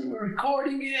a sudden we're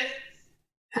recording it,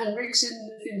 and Rick's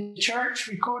in the church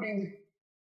recording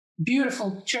the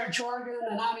beautiful church organ,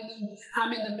 and I'm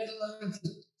in the middle of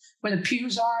where the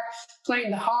pews are,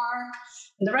 playing the harp,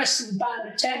 and the rest of the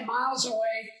band are 10 miles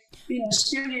away in the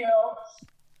studio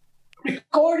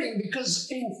recording, because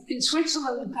in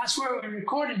Switzerland, that's where we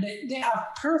recorded it. They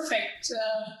have perfect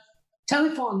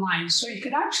telephone lines, so you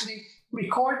could actually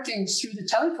record things through the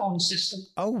telephone system.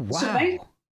 Oh,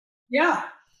 wow.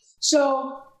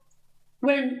 So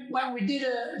when we did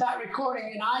that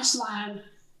recording in Iceland,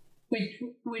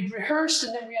 we'd rehearsed,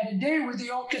 and then we had a day with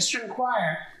the orchestra and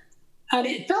choir, and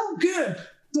it felt good,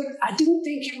 but I didn't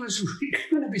think it was really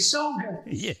going to be so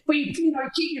good. Yeah. But you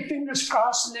keep your fingers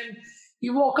crossed, and then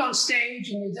you walk on stage,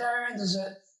 and you're there, and there's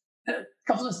a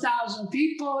couple of thousand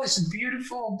people. It's a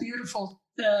beautiful, beautiful,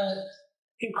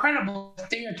 incredible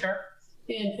theater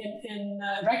in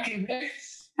Reykjavik,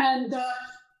 and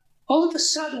all of a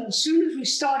sudden, as soon as we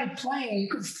started playing, you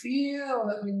could feel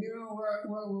that we knew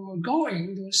where we were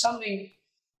going. There was something,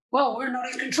 well, we're not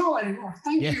in control anymore.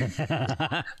 Thank you.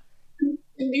 The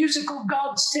musical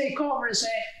gods take over and say,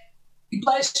 we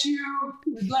bless you,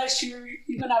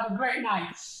 you're going to have a great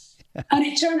night. And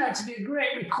it turned out to be a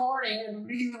great recording and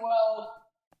really well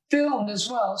filmed as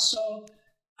well. So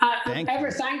I'm ever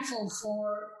thankful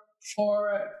for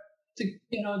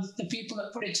the people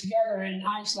that put it together in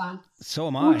Iceland. So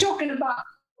am I. We're talking about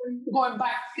going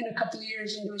back in a couple of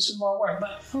years and doing some more work,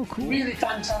 but cool. Really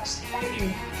fantastic. Thank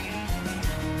you.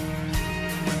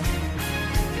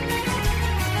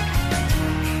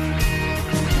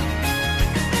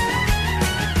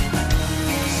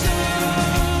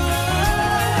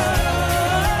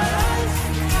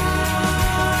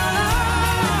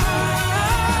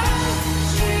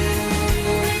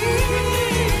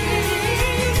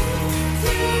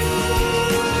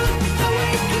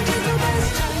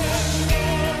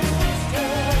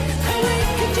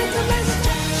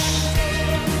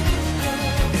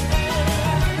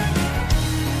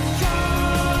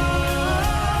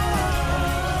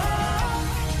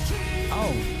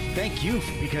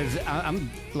 Because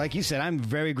I'm, like you said, I'm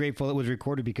very grateful it was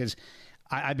recorded, because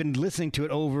I've been listening to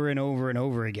it over and over and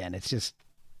over again. It's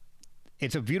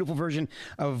a beautiful version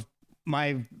of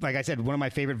like I said, one of my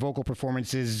favorite vocal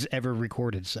performances ever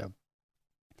recorded. So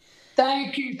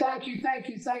thank you.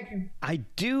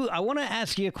 I want to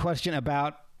ask you a question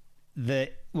about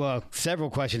several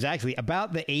questions actually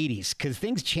about the 80s, because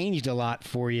things changed a lot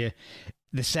for you.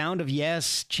 The sound of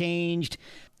Yes changed.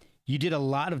 You did a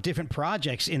lot of different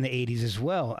projects in the 80s as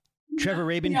well. Trevor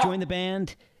Rabin joined the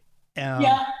band.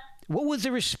 What was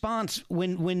the response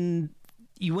when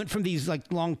you went from these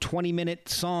like long 20-minute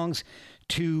songs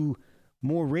to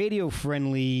more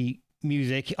radio-friendly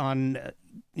music on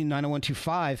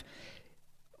 90125?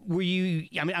 Were you?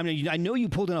 I mean, I know you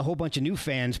pulled in a whole bunch of new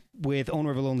fans with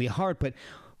 "Owner of a Lonely Heart," but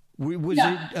was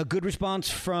it a good response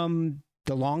from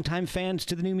the longtime fans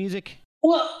to the new music?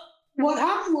 Well, what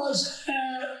happened was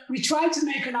we tried to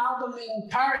make an album in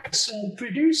Paris, and the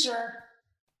producer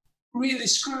really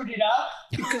screwed it up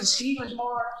because he was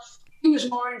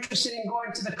more interested in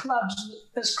going to the clubs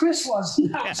as Chris was.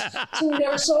 So we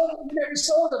never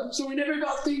sold them, so we never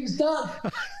got things done.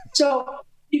 So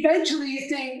eventually you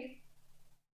think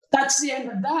that's the end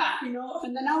of that,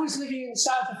 And then I was living in the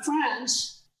south of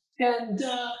France and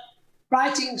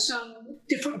writing some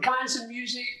different kinds of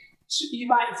music. So you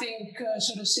might think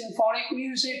sort of symphonic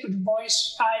music with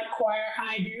voice, choir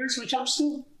ideas, which I'm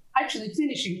still actually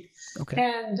finishing. Okay.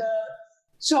 And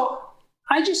so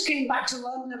I just came back to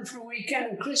London for a weekend,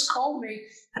 and Chris called me,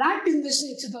 and I've been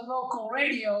listening to the local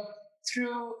radio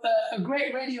through a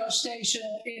great radio station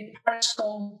in Paris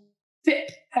called FIP,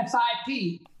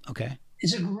 F-I-P. Okay.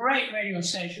 It's a great radio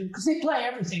station because they play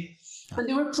everything. And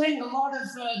they were playing a lot of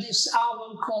this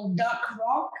album called Duck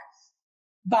Rock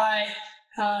by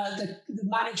the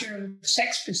manager of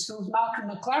Sex Pistols, Malcolm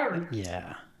McLaren.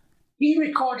 Yeah. He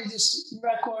recorded this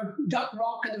record, Duck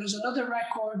Rock, and there was another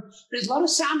record. There's a lot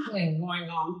of sampling going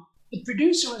on. The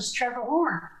producer was Trevor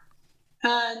Horn.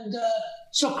 And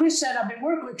so Chris said, I've been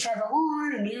working with Trevor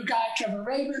Horn, a new guy, Trevor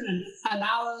Rabin, and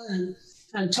Alan,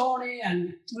 and Tony,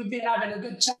 and we've been having a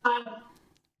good time.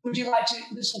 Would you like to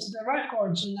listen to the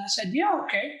records? And I said, yeah,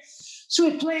 okay. So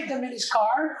he played them in his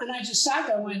car, and I just sat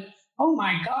there and went, oh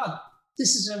my God,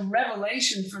 this is a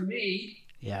revelation for me.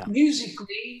 Yeah.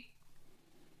 Musically,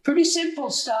 pretty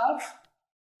simple stuff,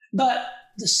 but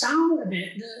the sound of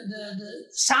it, the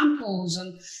samples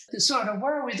and the sort of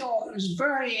wherewithal, it was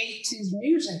very 80s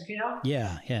music,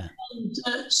 Yeah, yeah.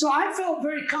 And so I felt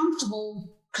very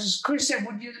comfortable because Chris said,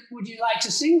 would you like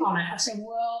to sing on it? I said,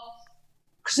 well,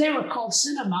 because they were called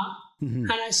Cinema.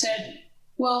 Mm-hmm. And I said,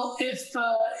 well, if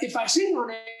I sing on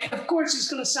it, of course it's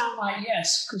going to sound like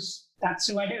Yes, because that's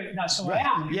who I do. That's who I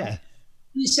am. Yeah.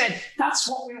 He said, that's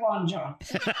what we want, John.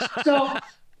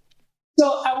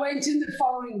 So I went in the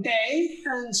following day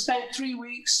and spent 3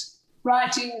 weeks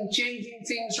writing and changing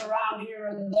things around here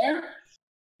and there,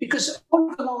 because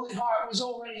Owner of a Lonely Heart was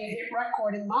already a hit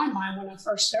record in my mind when I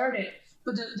first heard it,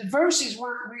 but the verses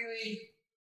weren't really,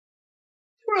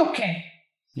 they were okay.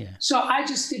 Yeah. So I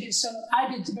just did I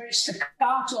did very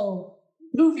staccato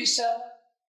movie style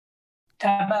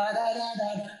da ba da da da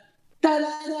da da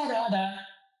da da da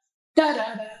da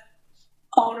da da.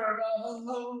 Owner of a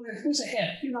loan. It was a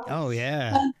hit, you know. Oh,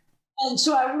 yeah. And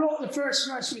so I wrote the first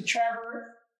verse with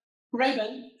Trevor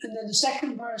Rabin, and then the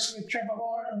second verse with Trevor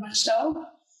Horn and myself.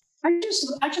 I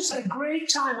just had a great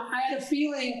time. I had a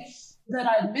feeling that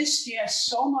I'd missed Yes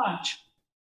so much.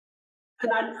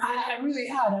 And I really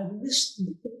had. I missed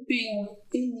being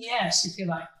in Yes, if you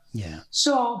like. Yeah.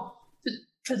 So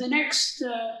for the next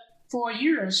 4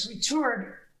 years, we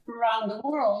toured around the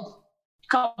world a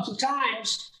couple of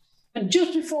times. And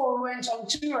just before we went on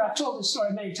tour, I've told this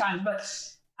story many times, but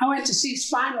I went to see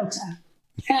Spinal Tap.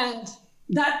 And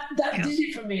that did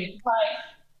it for me. Like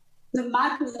the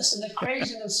madness and the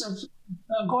craziness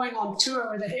of going on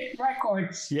tour with a hit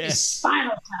record is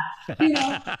Spinal Tap, you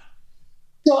know.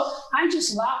 So I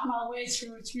just laughed my way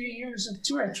through 3 years of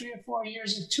tour, 3 or 4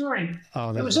 years of touring.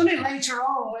 Oh, it was only later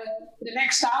on when the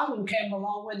next album came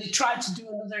along when they tried to do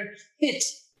another hit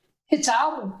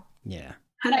album. Yeah.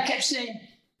 And I kept saying,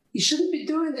 you shouldn't be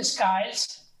doing this,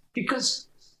 guys, because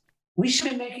we should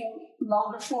be making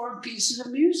longer form pieces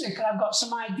of music. And I've got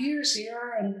some ideas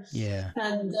here.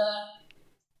 And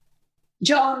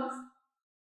John,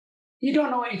 you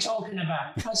don't know what you're talking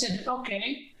about. I said,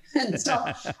 okay. And so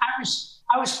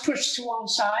I was pushed to one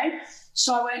side.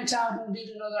 So I went out and did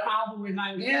another album with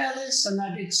Vangelis, and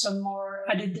I did some more.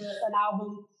 I did an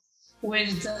album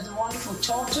with the wonderful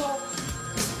Toto.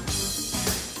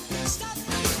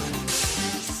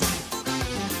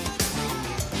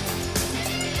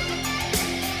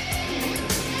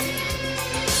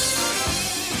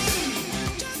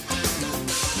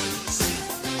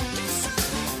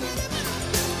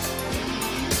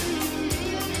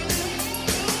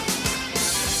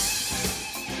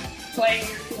 Playing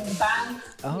in the band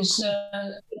was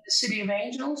in the City of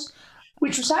Angels,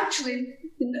 which was actually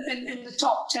in the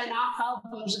top 10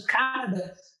 albums of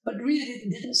Canada, but really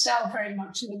didn't sell very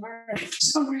much in America for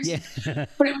some reason. Yeah.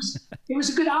 But it was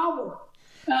a good album.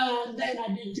 And then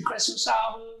I did the Christmas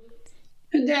album.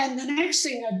 And then the next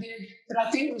thing I did that I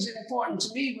think was important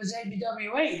to me was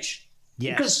ABWH.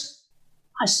 Yes. Because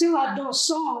I still had those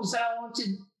songs that I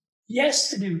wanted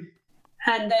Yes to do.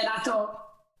 And then I thought,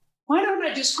 why don't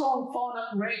I just go and phone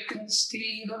up Rick and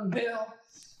Steve and Bill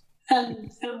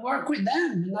and work with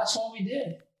them? And that's what we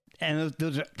did. And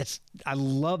I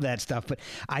love that stuff. But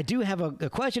I do have a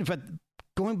question for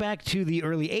going back to the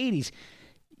early 80s.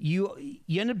 You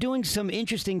end up doing some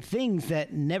interesting things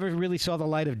that never really saw the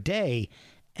light of day.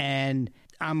 And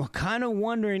I'm kind of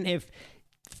wondering if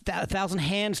A Thousand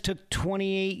Hands took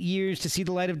 28 years to see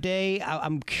the light of day.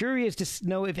 I'm curious to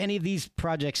know if any of these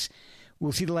projects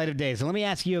will see the light of day. So let me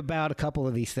ask you about a couple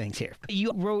of these things here.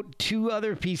 You wrote 2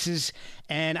 other pieces,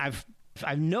 and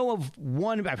I know of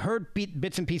one. I've heard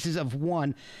bits and pieces of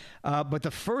one, but the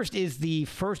first is the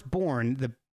Firstborn,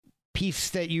 the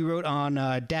piece that you wrote on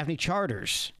Daphne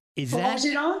Charters. What was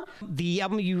it on? The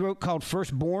album you wrote called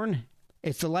Firstborn?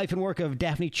 It's the life and work of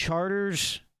Daphne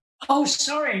Charters. Oh,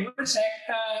 sorry. One sec.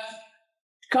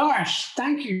 Gosh,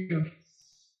 thank you.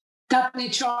 Daphne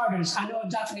Charters. I know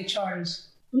Daphne Charters.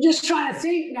 I'm just trying to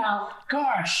think now.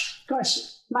 Gosh,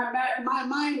 my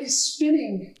mind is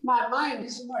spinning. My mind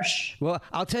is mush. Well,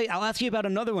 I'll ask you about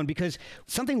another one because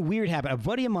something weird happened. A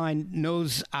buddy of mine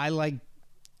knows I like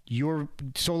your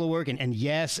solo work and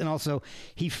Yes, and also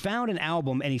he found an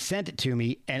album and he sent it to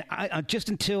me, and I just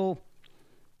until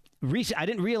recent, I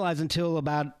didn't realize until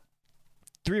about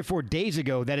 3 or 4 days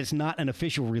ago that it's not an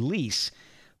official release,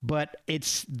 but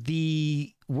it's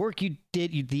the work you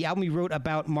did, the album you wrote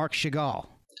about Marc Chagall.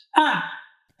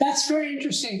 That's very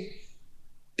interesting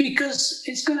because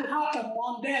it's going to happen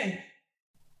one day.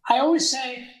 I always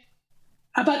say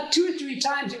about 2 or 3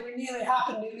 times it nearly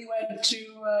happened. Nearly went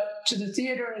to the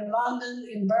theater in London,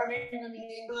 in Birmingham,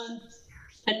 in England,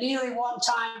 and nearly one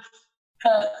time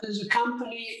there's a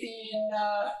company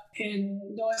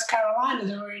in North Carolina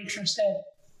that were interested.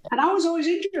 And I was always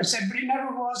interested, but it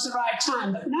never was the right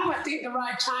time. But now I think the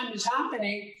right time is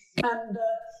happening, and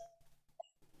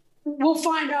we'll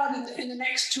find out in the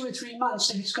next 2 or 3 months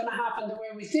if it's going to happen the way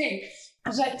we think.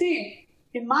 Because I think,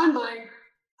 in my mind,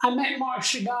 I met Marc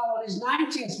Chagall on his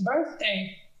 19th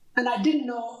birthday, and I didn't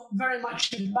know very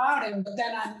much about him. But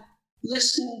then I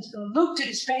listened and looked at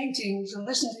his paintings and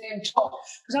listened to him talk.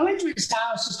 Because I went to his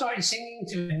house and started singing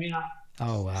to him, you know.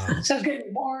 Oh, wow. So I was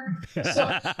getting bored.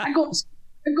 So I go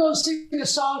and sing a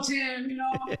song to him, you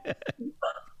know.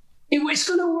 It's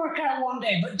going to work out one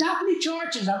day. But Daphne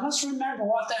Charters, I must remember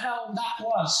what the hell that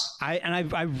was.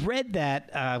 I read that.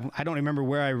 I don't remember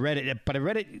where I read it, but I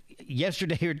read it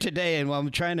yesterday or today. And while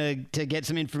I'm trying to get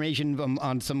some information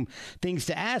on some things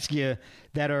to ask you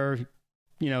that are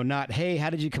not, hey, how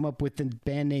did you come up with the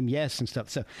band name Yes and stuff.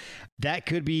 So that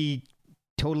could be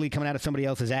totally coming out of somebody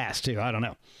else's ass too. I don't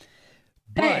know.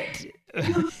 But Hey,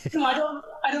 no,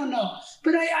 I don't know.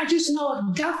 But I just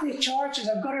know Daphne Charters.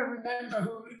 I've got to remember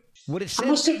who. what it I says,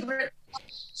 must have written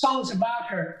songs about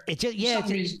her. it just, for some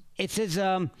reason. it says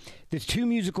there's 2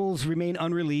 musicals remain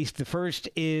unreleased. The first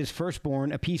is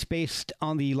Firstborn, a piece based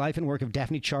on the life and work of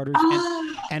Daphne Charters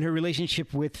and her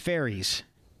relationship with fairies.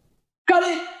 Got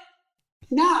it.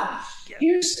 Now,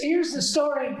 here's the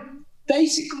story.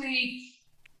 Basically,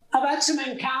 I've had some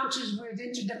encounters with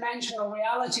interdimensional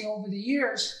reality over the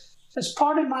years as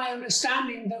part of my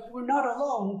understanding that we're not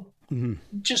alone,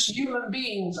 just human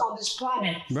beings on this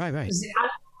planet. Right. There's the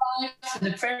animal life,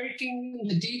 the fairy kingdom,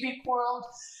 the deviant world,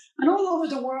 and all over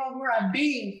the world where I've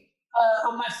been.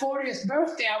 On my 40th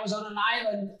birthday, I was on an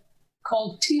island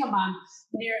called Tiaman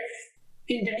near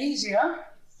Indonesia,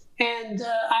 and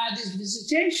I had this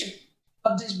visitation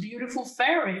of this beautiful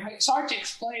fairy. It's hard to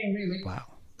explain, really. Wow.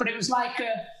 But it was like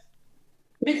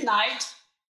midnight,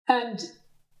 and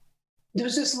there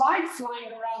was this light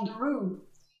flying around the room.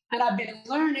 And I've been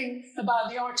learning about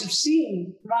the art of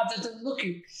seeing rather than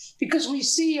looking, because we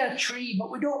see a tree, but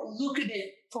we don't look at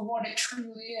it for what it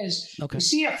truly is. Okay. We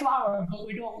see a flower, but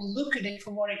we don't look at it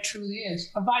for what it truly is.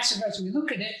 Or vice versa, we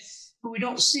look at it, but we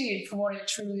don't see it for what it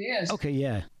truly is. Okay,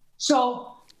 yeah.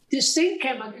 So this thing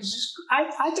came and it was just, I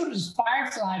thought it was a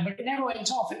firefly, but it never went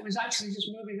off. It was actually just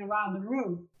moving around the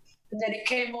room. And then it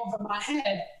came over my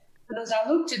head. And as I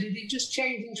looked at it, it just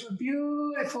changed into a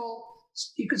beautiful,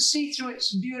 you could see through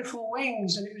its beautiful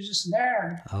wings, and it was just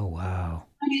there. Oh, wow.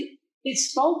 And it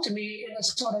spoke to me in a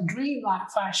sort of dreamlike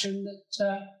fashion that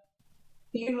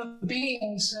human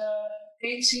beings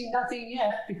ain't seen nothing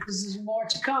yet, because there's more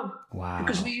to come. Wow.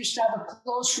 Because we used to have a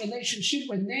close relationship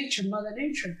with nature, Mother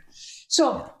Nature.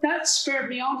 So that spurred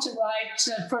me on to write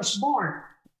Firstborn.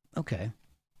 Okay.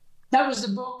 That was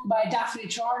the book by Daphne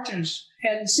Charters.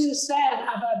 And since then,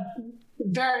 I've had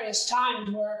various times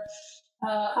where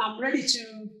I'm ready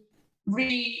to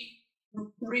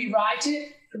rewrite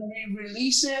it and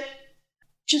re-release it.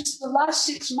 Just the last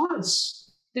 6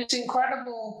 months, this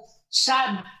incredible,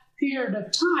 sad period of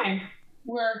time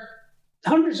where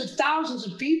hundreds of thousands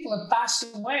of people have passed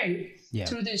away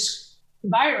through this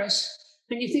virus.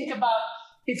 And you think about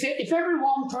if every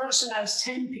one person has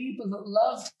 10 people that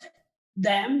love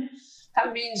them,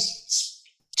 that means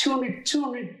 4 million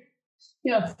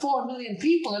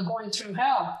people are going through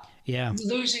hell. Yeah.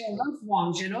 Losing loved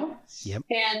ones, Yep.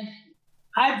 And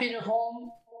I've been at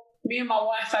home. Me and my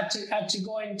wife had to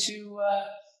go into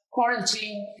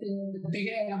quarantine in the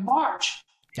beginning of March.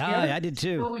 I did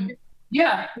too. Well, we've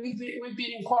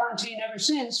been in quarantine ever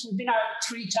since. We've been out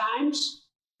 3 times.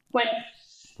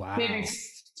 Wow. Maybe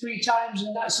 3 times,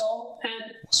 and that's all.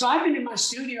 And so I've been in my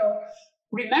studio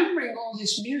remembering all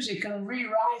this music and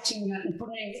rewriting it and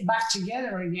putting it back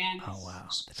together again. Oh, wow.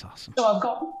 That's awesome. So I've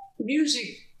got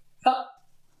music up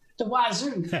the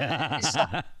wazoo.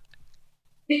 The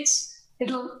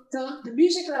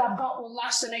music that I've got will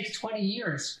last the next 20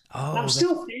 years. Oh, and I'm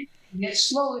still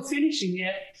slowly finishing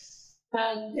it.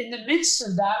 And in the midst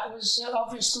of that was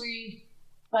obviously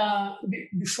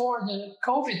before the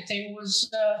COVID thing was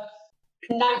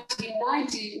in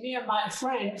 1990, me and my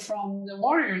friend from the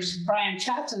Warriors, Brian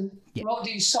Chatton, wrote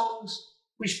these songs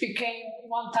which became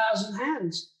 1,000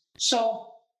 Hands.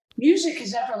 So music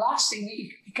is everlasting.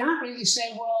 You can't really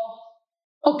say, well,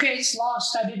 okay, it's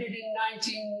lost. I did it in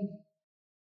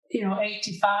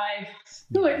 1985.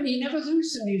 No, you never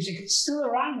lose the music. It's still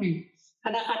around me.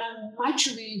 And I'm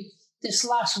actually, this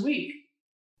last week,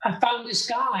 I found this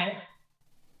guy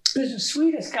who's the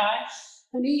sweetest guy,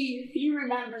 and he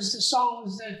remembers the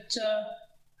songs that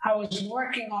I was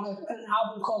working on an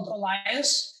album called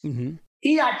Elias. Mm-hmm.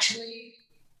 He actually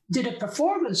did a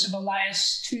performance of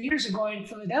Elias 2 years ago in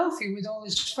Philadelphia with all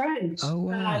his friends. Oh,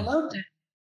 wow. And I loved it.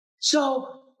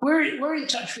 So we're in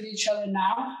touch with each other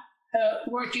now,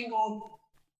 working on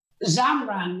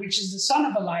Zamran, which is the son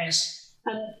of Elias.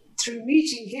 And through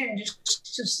meeting him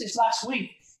just this last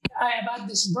week, I have had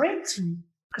this breakthrough,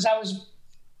 because I was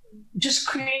just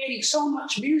creating so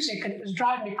much music and it was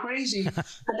driving me crazy.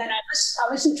 And then I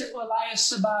listened to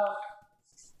Elias about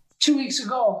 2 weeks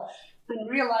ago and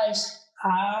realized,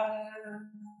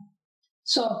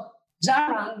 so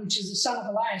Zamran, which is the son of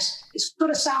Elias, it's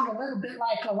going to sound a little bit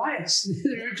like Elias,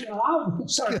 the original album.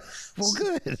 So well,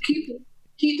 good.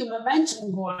 Keep the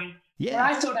momentum going. Yeah. Where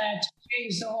I thought I had to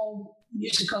change the whole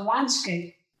musical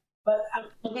landscape. But I'm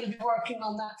going to be working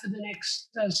on that for the next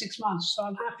 6 months, so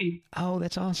I'm happy. Oh,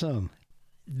 that's awesome.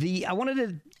 I wanted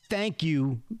to thank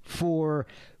you for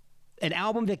an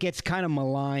album that gets kind of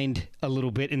maligned a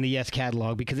little bit in the Yes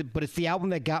catalog but it's the album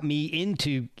that got me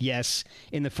into Yes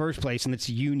in the first place, and it's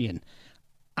Union.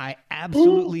 I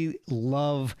absolutely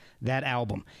love that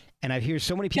album. And I hear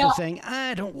so many people saying,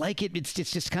 I don't like it. It's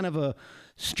just kind of a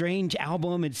strange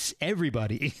album. It's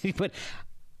everybody. But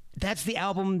that's the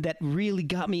album that really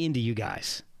got me into you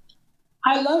guys.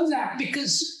 I love that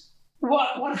because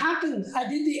what happened, I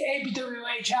did the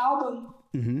ABWH album,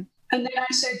 and then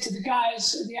I said to the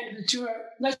guys at the end of the tour,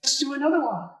 let's do another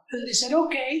one. And they said,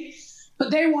 okay.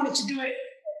 But they wanted to do it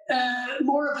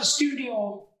more of a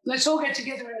studio. Let's all get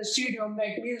together in the studio and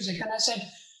make music. And I said,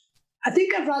 I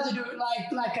think I'd rather do it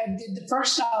like I did the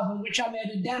first album, which I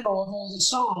made a demo of all the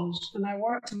songs. And I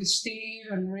worked with Steve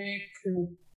and Rick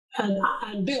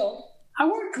and Bill. I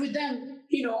worked with them,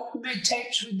 made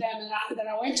tapes with them. And then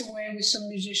I went away with some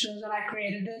musicians and I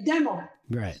created a demo.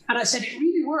 Right. And I said, it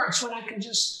really works when I can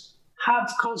just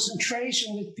have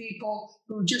concentration with people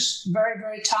who are just very,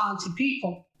 very talented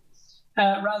people.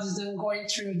 Rather than going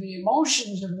through the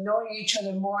emotions of knowing each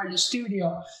other more in the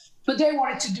studio. But they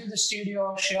wanted to do the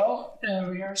studio show,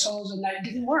 rehearsals, and that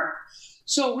didn't work.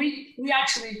 So we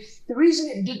actually, the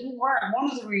reason it didn't work, one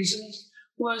of the reasons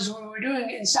was we were doing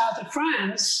it in south of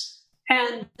France,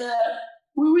 and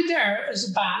we were there as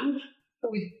a band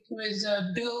with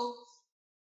Bill,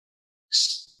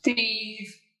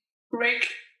 Steve, Rick,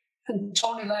 and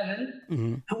Tony Levin,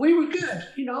 and we were good.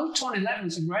 Tony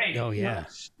Levin's great. Oh, yeah.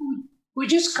 We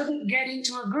just couldn't get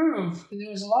into a groove. There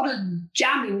was a lot of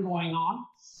jamming going on.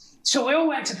 So we all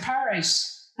went to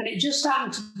Paris, and it just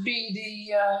happened to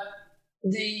be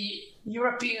the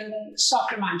European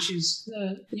soccer matches,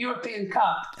 the European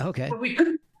Cup. Okay. But we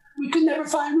could never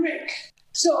find Rick.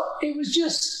 So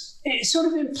it sort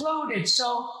of imploded.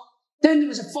 So then there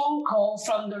was a phone call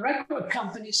from the record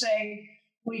company saying,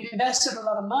 we've invested a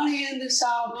lot of money in this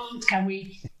album. Can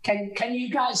you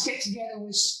guys get together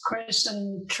with Chris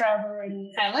and Trevor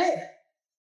in LA?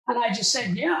 And I just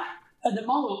said, yeah. At the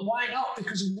moment, why not?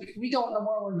 Because we don't know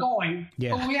where we're going.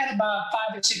 Yeah. But we had about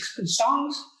 5 or 6 good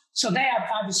songs. So they had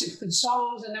 5 or 6 good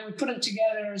songs, and then we put them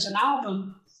together as an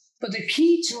album. But the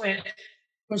key to it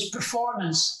was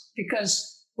performance,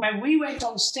 because when we went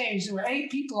on stage, there were 8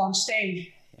 people on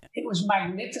stage. It was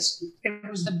magnificent. It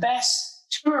was the best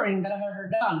touring that I've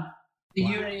ever done, the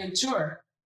Union tour.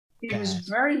 It was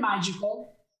very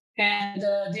magical, and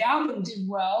the album did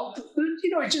well. But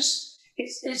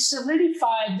it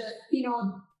solidified that,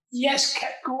 Yes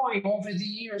kept going over the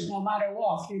years, no matter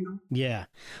what, Yeah.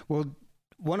 Well,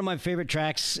 one of my favorite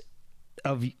tracks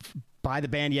by the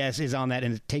band Yes is on that,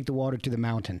 and Take the Water to the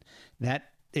Mountain.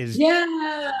 That is...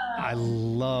 Yeah! I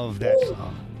love that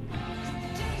song.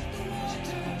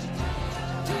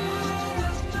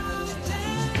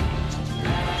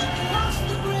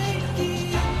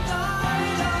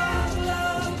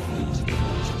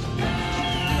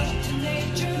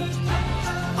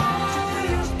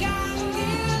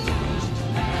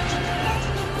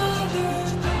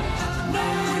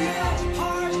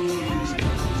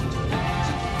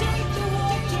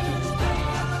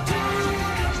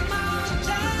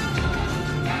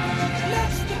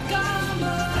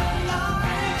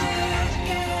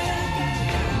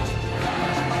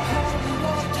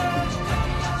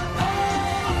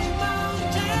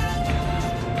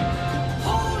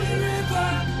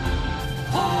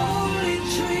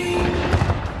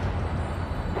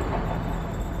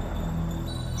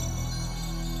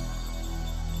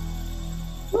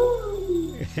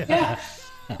 Yeah,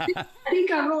 I think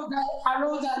I wrote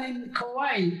that in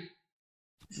Kauai.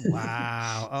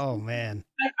 Wow! Oh man!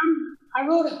 I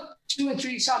wrote 2 or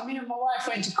 3 songs. Me and my wife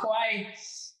went to Kauai,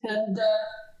 and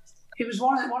it was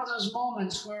one of those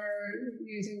moments where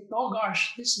you think, "Oh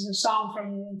gosh, this is a song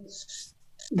from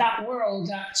that world,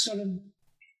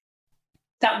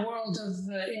 that world of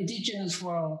the indigenous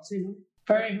world."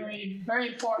 Very, very, very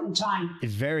important time.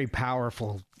 It's very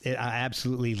powerful. I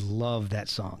absolutely love that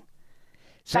song.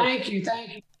 So, thank you.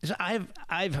 So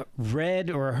I've read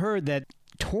or heard that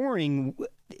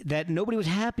nobody was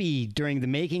happy during the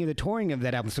making of the touring of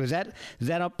that album. So is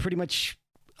that all pretty much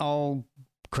all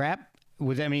crap?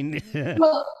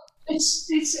 Well,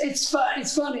 it's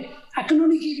funny. I can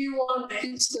only give you one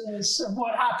instance of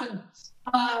what happened.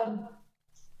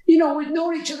 We've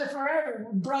known each other forever.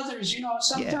 We're brothers.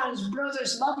 Sometimes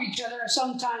brothers love each other.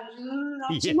 Sometimes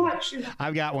not so much.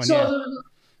 I've got one. So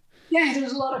there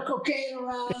was a lot of cocaine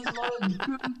around, a lot of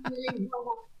things.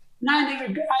 And I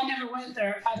never went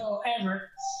there at all,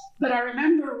 ever. But I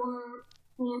remember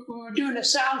we were doing a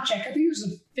sound check. I think it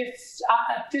was the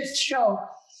fifth show.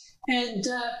 And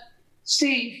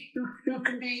Steve, who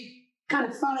can be kind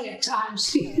of funny at times,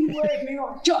 he waved me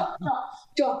over, John.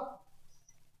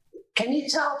 can you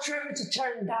tell Trevor to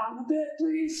turn down a bit,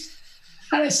 please?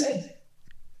 And I said,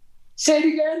 say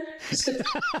it again. I said,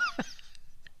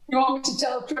 you want me to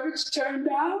tell Trevor to turn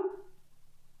down?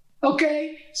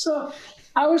 Okay. So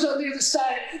I was on the other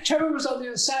side. Trevor was on the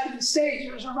other side of the stage.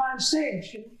 It was a round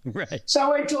stage. Right. So I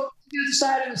went to the other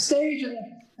side of the stage and I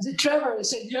said, Trevor, I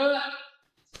said, yeah.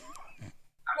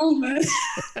 Cool, man.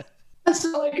 That's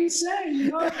all I could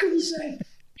say. I couldn't say,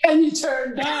 can you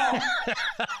turn down?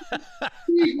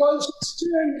 He wants to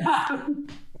turn down.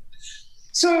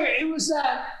 So it was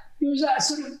that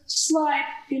sort of slight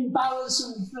imbalance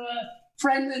of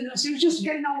friendliness. He was just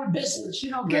getting on with business,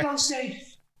 get on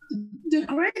stage. The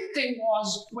great thing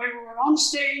was when we were on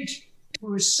stage,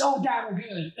 we were so damn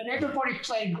good, and everybody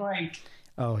played great.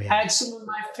 Oh yeah. I had some of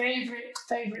my favorite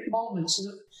moments.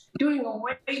 Doing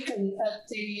Awaken at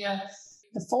the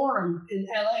Forum in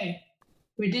LA.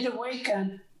 We did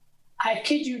Awaken. I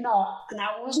kid you not, and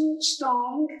I wasn't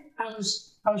stoned. I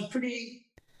was pretty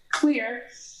clear.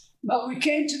 But we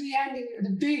came to the ending, the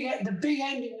big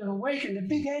ending of Awaken. The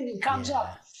big ending comes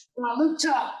up, and I looked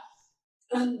up,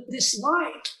 and this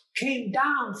light came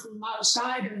down from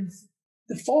outside of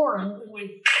the Forum and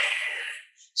went.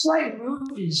 It's like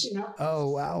movies,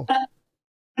 Oh wow.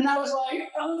 And I was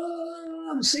like, oh,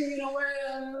 I'm singing away.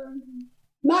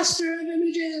 Master of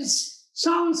images,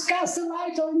 songs cast a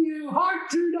light on you, heart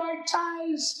through dark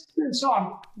ties, and so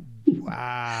on.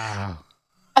 Wow.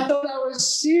 I thought I was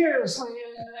seriously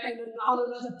on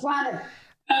another planet.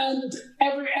 And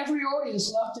every audience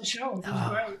loved the show. It was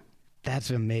great.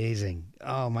 That's amazing.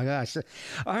 Oh my gosh.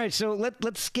 All right, so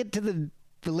let's get to the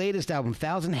latest album,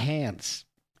 Thousand Hands.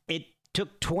 It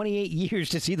took 28 years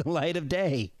to see the light of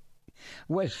day.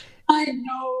 What? I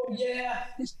know, yeah.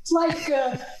 It's like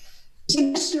it's a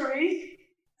mystery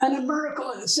and a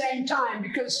miracle at the same time,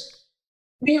 because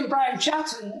me and Brian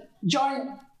Chapman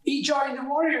joined the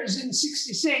Warriors in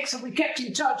 '66, and we kept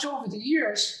in touch over the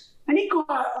years. And he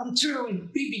got on tour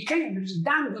with B.B. King, who's a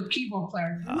damn good keyboard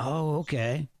player. Oh,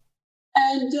 okay.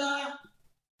 And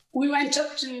we went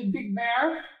up to Big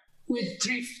Bear with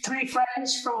three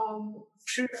friends from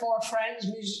 3 or 4 friends,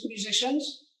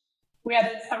 musicians. We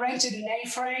had rented an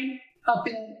A-frame up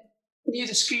near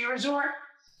the ski resort,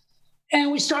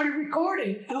 and we started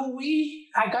recording. And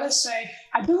I gotta say,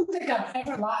 I don't think I've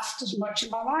ever laughed as much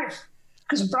in my life,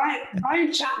 because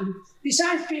Brian Chapman,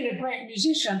 besides being a great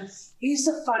musician, he's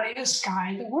the funniest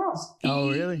guy in the world. Oh,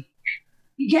 really?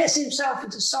 He gets himself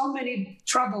into so many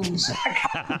troubles. The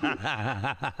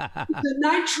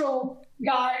natural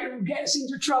guy who gets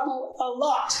into trouble a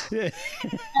lot.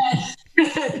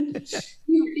 And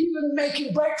even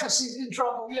making breakfast, he's in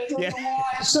trouble. I don't know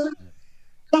why.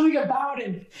 Something about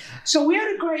him. So we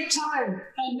had a great time.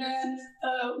 And then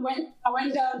I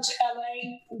went down to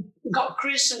LA and got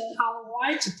Chris and Alan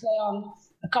White to play on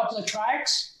a couple of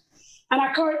tracks. And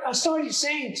I started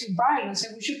saying to Brian, I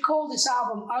said, we should call this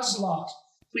album Uslot,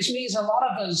 which means a lot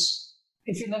of us,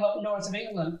 if you live up north of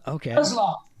England. Okay.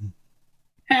 Uslot.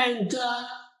 And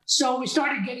so we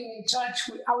started getting in touch.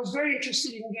 I was very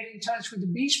interested in getting in touch with the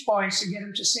Beach Boys to get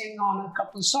them to sing on a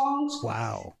couple of songs.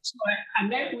 Wow. So I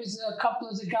met with a couple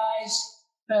of the guys,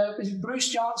 with Bruce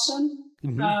Johnson.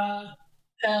 Mm-hmm. I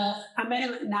met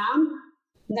him at NAMM.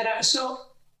 And then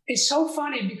so it's so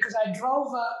funny because I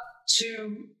drove up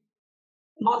to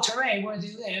Monterey, where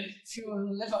they live, if you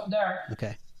live up there.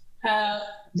 Okay.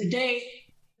 The day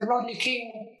the Rodney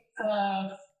King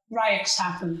riots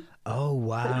happened. Oh,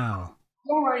 wow.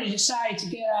 I already decided to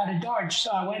get out of Dodge,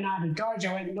 so I went out of Dodge.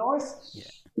 I went north,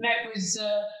 met with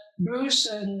Bruce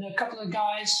and a couple of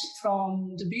guys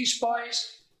from the Beach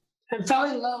Boys, and fell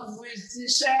in love with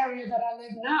this area that I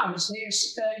live now. It's near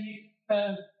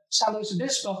San Luis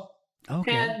Obispo.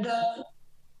 Okay. And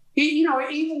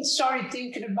even started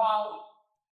thinking about,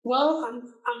 well, I'm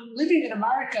living in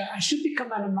America. I should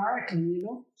become an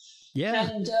American, Yeah.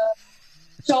 And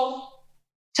so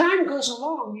time goes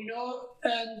along,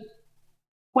 and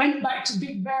went back to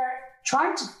Big Bear,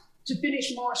 tried to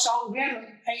finish more songs. We had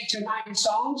 8 or 9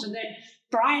 songs, and then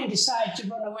Brian decided to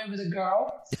run away with a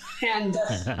girl and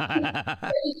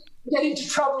get into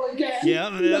trouble again.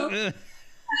 Yeah.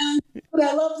 But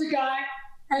I love the guy.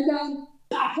 And then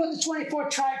I put the 24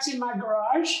 tracks in my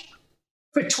garage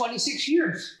for 26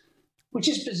 years, which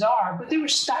is bizarre, but they were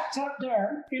stacked up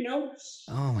there,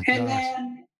 Oh, my And gosh.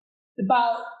 then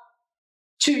about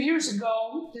 2 years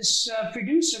ago, this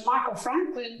producer, Michael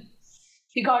Franklin,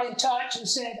 he got in touch and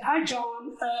said, hi,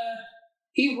 John.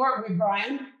 He worked with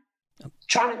Brian,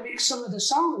 trying to mix some of the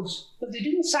songs, but they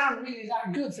didn't sound really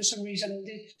that good for some reason.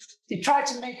 They tried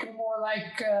to make them more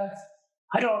like,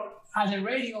 either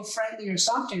radio friendly or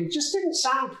something. It just didn't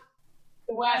sound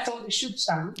the way I thought it should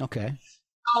sound. Okay.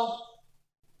 So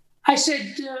I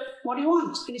said, what do you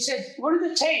want? And he said, what are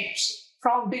the tapes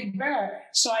from Big Bear?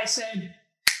 So I said,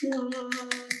 they're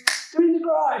in the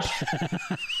garage.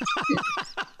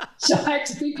 So I had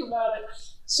to think about it.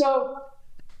 So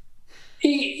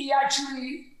he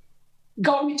actually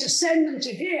got me to send them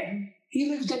to him. He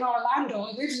lived in Orlando.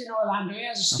 He lives in Orlando. He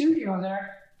has a studio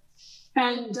there.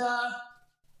 And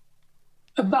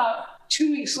about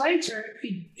 2 weeks later,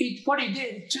 what he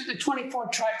did, took the 24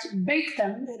 tracks and baked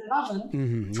them in an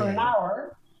oven for an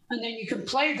hour. And then you can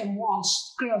play them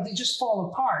once. You know, they just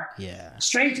fall apart. Yeah.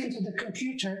 Straight into the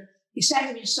computer. He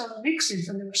sent me some mixes,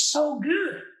 and they were so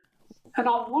good. And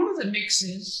on one of the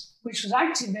mixes, which was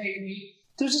Activate Me,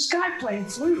 there's this guy playing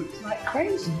flute like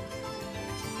crazy.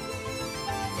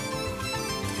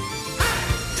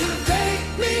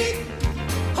 Activate me.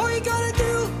 All you gotta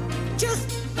do, just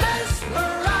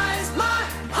mesmerize my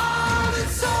heart and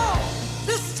soul.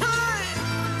 This time.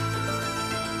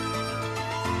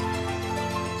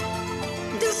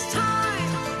 This time.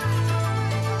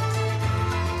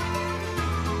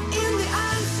 In the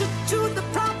answer to the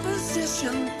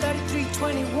proposition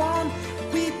 3321,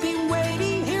 we've been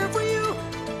waiting here for you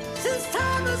since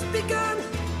time has begun.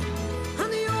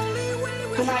 And the only way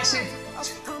we And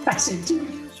I said, dude,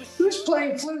 who's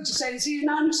playing flute? He said, is he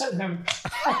unanimous? I go,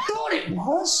 I thought it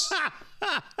was.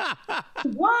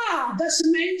 Wow, that's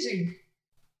amazing.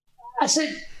 I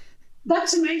said,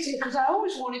 that's amazing because I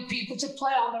always wanted people to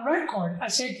play on the record. I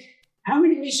said, how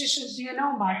many musicians do you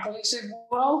know, Michael? He said,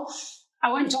 well,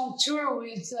 I went on tour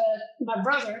with my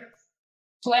brother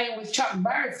playing with Chuck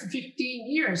Berry for 15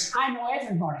 years. I know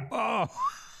everybody. Oh,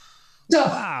 So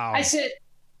wow. I said,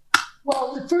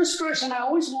 well, the first person I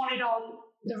always wanted on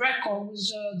the record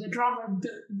was the drummer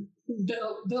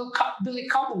Billy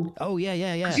Cobham. Oh, yeah.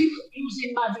 He was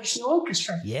in my Vishnu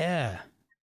Orchestra. Yeah.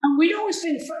 And we'd always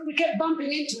been, we kept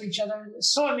bumping into each other. I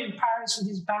saw him in Paris with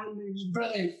his band, and it was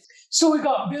brilliant. So we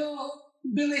got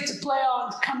Billy to play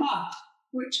on Come Up,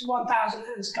 which 1,000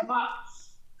 Hands Come Up.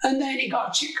 And then he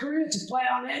got Chick Corea to play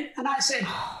on it. And I said,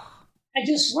 I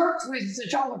just worked with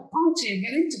Jean-Luc Ponty and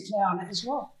get him to play on it as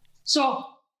well. So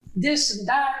this and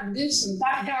that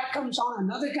guy comes on,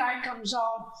 another guy comes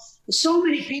on. So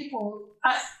many people.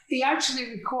 He actually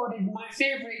recorded my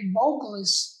favorite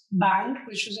vocalist band,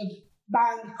 which was a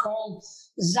band called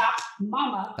Zap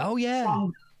Mama. Oh, yeah.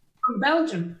 From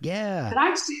Belgium. Yeah. And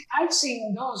I'd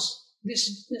seen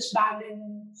this band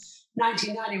in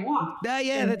 1991.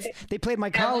 Yeah, they played my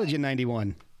college in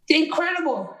 91.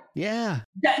 Incredible. Yeah.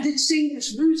 That they'd sing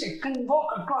this music and walk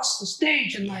across the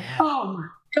stage and like, oh my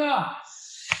God.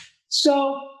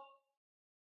 So,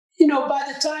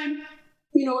 by the time,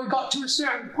 we got to a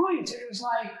certain point, it was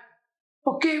like,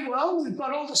 okay, well, we've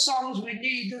got all the songs we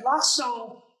need. The last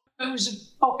song, it was an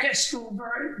orchestral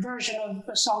version of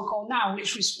a song called Now,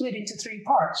 which we split into 3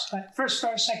 parts, like first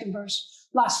verse, second verse,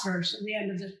 last verse at the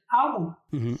end of the album.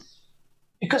 Mm-hmm.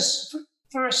 Because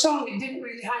for a song, it didn't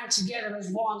really hang together as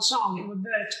one song. It would be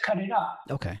better to cut it up.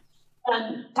 Okay.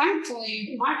 And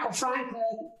thankfully, Michael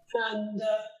Franklin and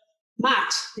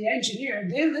Matt, the engineer,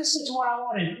 they listened to what I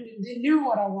wanted. They knew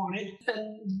what I wanted.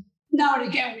 And now and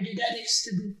again, we did edits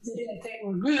that they didn't think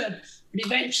were good, but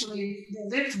eventually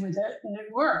they lived with it and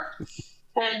it worked.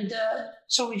 And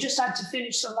so we just had to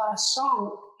finish the last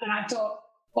song. And I thought,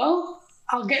 well,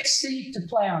 I'll get Steve to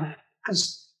play on it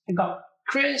because I got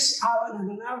Chris, Alan, and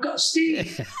then I've got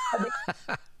Steve.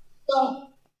 So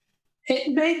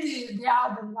it made the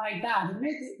album like that. It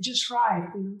made it just right.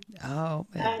 Oh,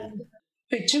 man. And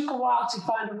it took a while to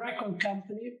find a record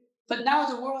company, but now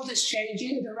the world is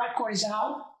changing. The record is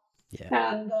out. Yeah.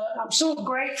 And I'm so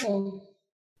grateful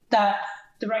that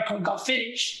the record got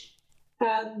finished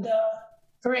and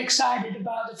very excited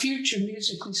about the future,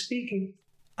 musically speaking.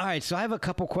 All right, so I have a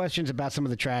couple questions about some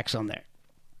of the tracks on there.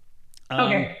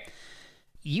 Okay.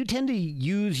 You tend to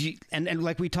use, and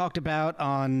like we talked about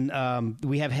on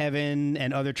We Have Heaven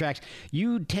and other tracks,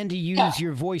 you tend to use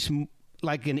your voice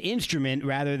like an instrument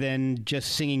rather than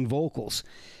just singing vocals.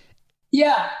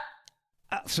 Yeah.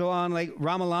 So on like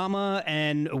Ramalama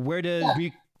and Where Does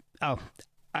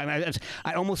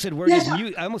I almost said where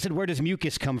does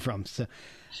mucus come from? So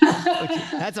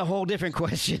that's a whole different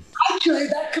question. Actually,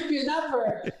 that could be an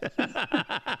advert.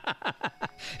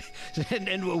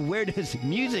 and where does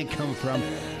music come from?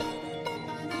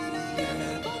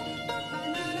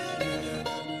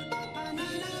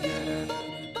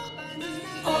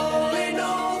 All in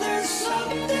all, there's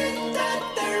something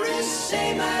that there is,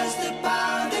 same as the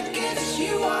power that gives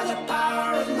you are the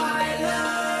power of my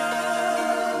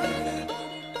love.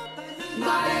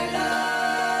 My love.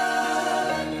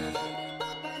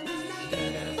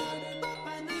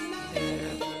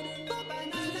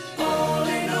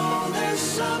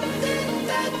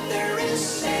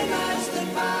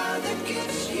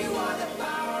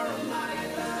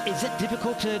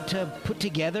 difficult to put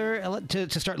together,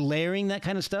 to start layering that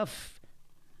kind of stuff?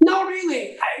 No,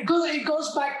 really. It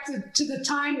goes back to the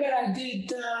time that I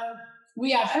did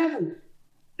We Have Heaven.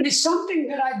 And it's something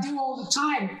that I do all the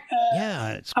time.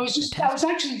 I was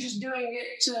actually just doing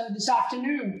it this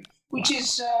afternoon, which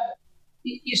is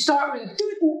you start with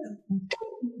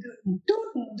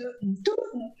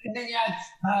and then you add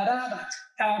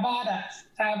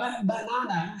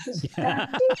banana.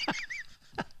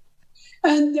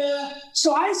 And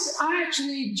so I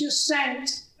actually just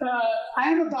sent. I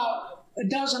have about a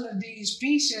dozen of these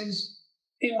pieces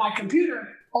in my computer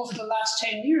over the last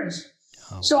 10 years.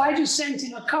 So I just sent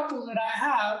in a couple that I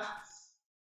have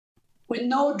with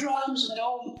no drums,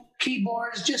 no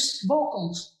keyboards, just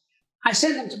vocals. I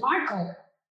sent them to Michael,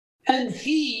 and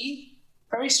he,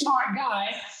 very smart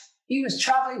guy, he was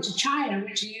traveling to China,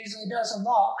 which he usually does a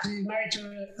lot because he's married to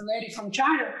a lady from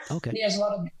China. Okay. And he has a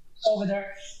lot of over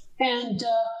there. And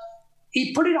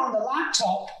he put it on the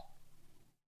laptop.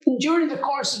 And during the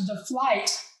course of the flight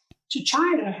to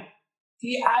China,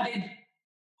 he added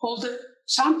all the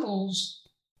samples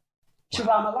to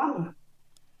Ramalama.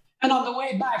 And on the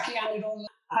way back, he added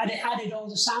all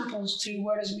the samples to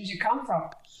Where Does Music Come From?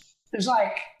 It was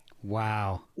like,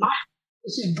 wow,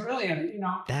 this is brilliant, you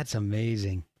know. That's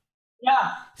amazing.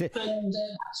 Yeah, and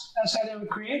that's how they were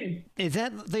created. Is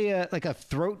that the like a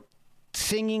throat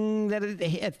singing that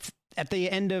at the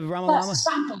end of Ramalama? That's a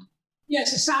sample.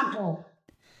 Yes, a sample.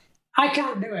 I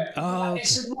can't do it. Oh, okay.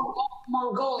 It's a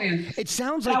Mongolian. It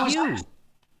sounds like you.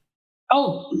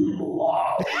 Oh.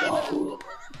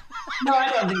 No, I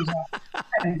don't think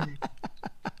so.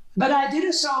 But I did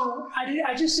a song.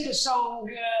 I just did a song.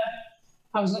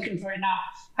 I was looking for it now.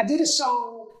 I did a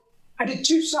song. I did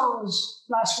 2 songs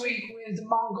last week with the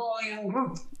Mongolian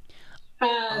group.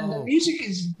 And the music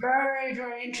is very,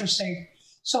 very interesting.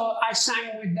 So I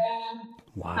sang with them.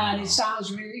 Wow. And it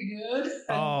sounds really good.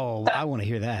 And I want to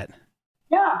hear that.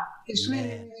 Yeah, it's really,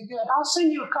 really good. I'll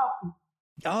send you a copy.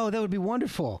 Oh, that would be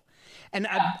wonderful. And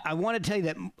I want to tell you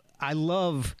that I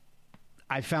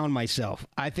Found Myself.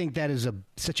 I think that is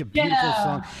such a beautiful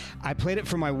song. I played it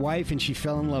for my wife, and she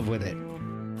fell in love with it.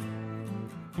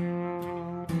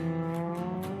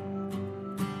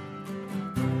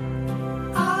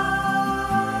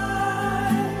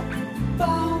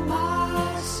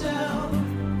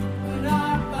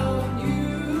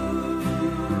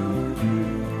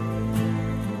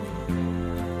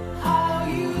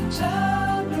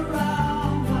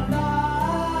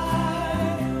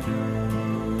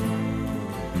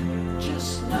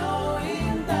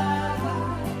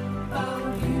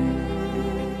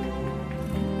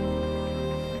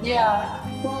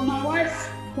 Yeah. Well, my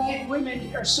wife, like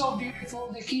women, are so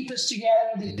beautiful. They keep us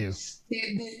together. They do.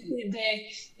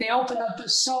 They open up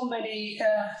so many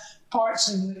parts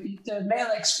of the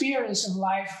male experience of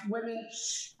life. Women,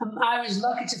 I was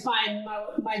lucky to find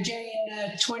my Jane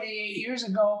 28 years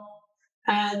ago,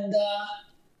 and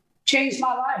changed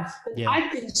my life. Yeah.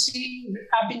 I've been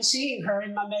seeing her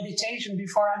in my meditation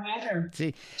before I met her.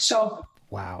 See. So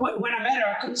wow. When I met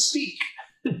her, I couldn't speak.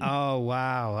 Oh,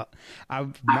 wow. I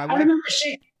remember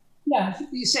yeah,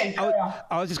 you say.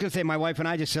 I was just going to say, my wife and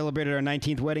I just celebrated our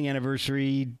 19th wedding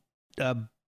anniversary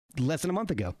less than a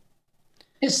month ago.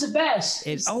 It's the best.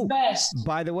 It's the best.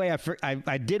 By the way,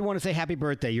 I did want to say happy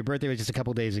birthday. Your birthday was just a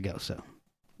couple days ago, so.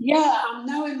 Yeah, I'm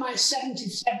now in my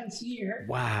 77th year.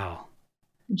 Wow.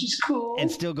 Which is cool.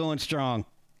 And still going strong.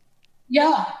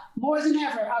 Yeah, more than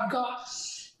ever. I've got,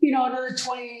 another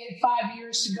 25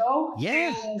 years to go.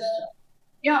 Yeah. And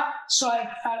so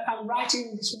I'm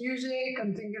writing this music.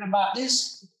 I'm thinking about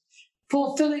this,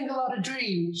 fulfilling a lot of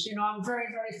dreams. I'm very,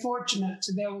 very fortunate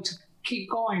to be able to keep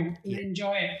going and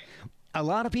enjoy it. A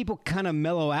lot of people kind of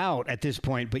mellow out at this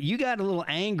point, but you got a little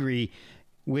angry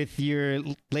with your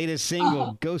latest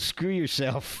single, Go Screw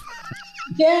Yourself.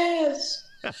 Yes.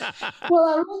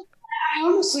 Well,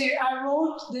 I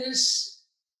wrote this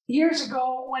years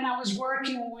ago when I was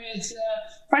working with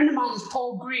a friend of mine,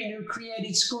 Paul Green, who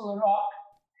created School of Rock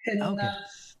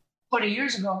 20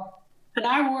 years ago. And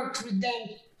I worked with them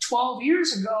 12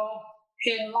 years ago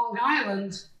in Long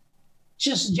Island,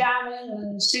 just jamming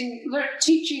and singing,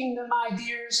 teaching them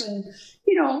ideas. And,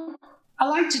 I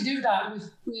like to do that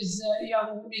with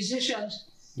young musicians.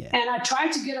 Yeah. And I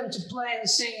tried to get them to play and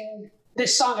sing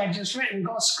this song I just written,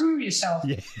 Go Screw Yourself.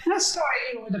 Yeah. And I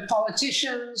started with the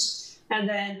politicians, and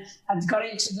then I got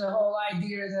into the whole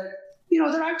idea that,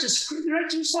 they're out to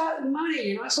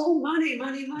money, it's all money.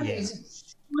 Yeah.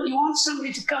 You want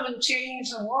somebody to come and change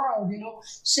the world,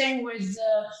 same with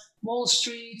Wall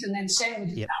Street, and then same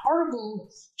with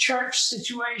horrible church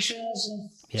situations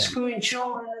and screwing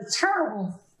children. It's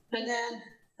terrible. And then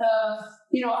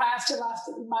after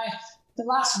the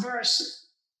last verse,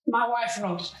 my wife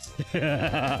wrote.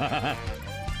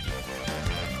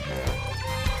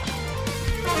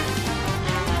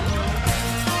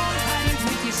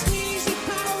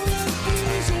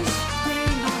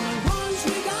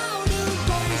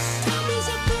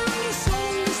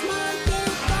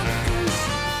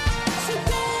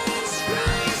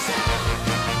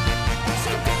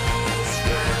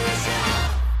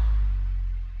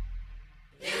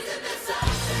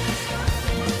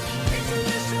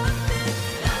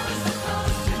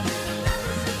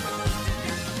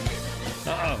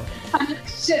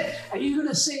 Said, "Are you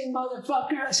gonna sing,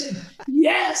 motherfucker?" I said,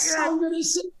 "Yes, I'm gonna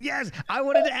sing." Yes, I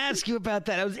wanted to ask you about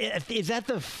that. Is that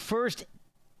the first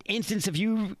instance of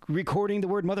you recording the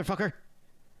word "motherfucker"?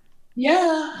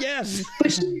 Yeah. Yes.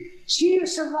 But she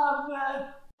used to love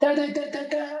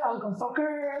Uncle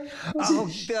Fucker.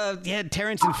 Yeah,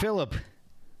 Terrence and Phillip.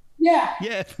 Yeah.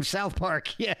 Yeah, from South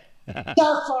Park. Yeah.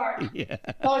 South Park. Yeah.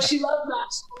 Oh, she loved that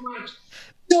so much.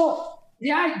 So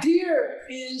the idea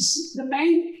is, the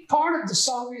main part of the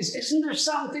song is, isn't there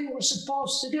something we're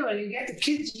supposed to do? And you get the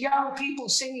kids, young people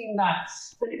singing that,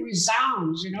 and it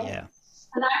resounds, Yeah.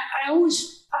 And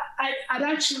I'd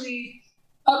actually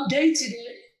updated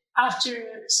it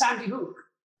after Sandy Hook.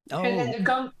 Oh. And then the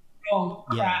gun control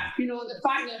crap, the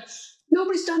fact that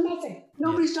nobody's done nothing.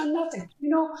 Nobody's done nothing.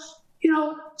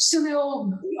 Silly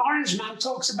old Orange Man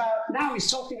talks about, now he's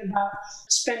talking about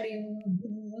spending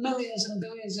millions and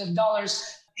billions of dollars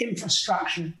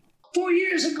infrastructure. 4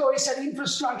 years ago, he said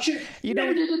infrastructure.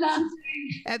 Never did a damn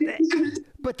thing.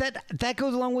 But that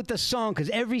goes along with the song, because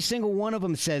every single one of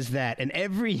them says that, and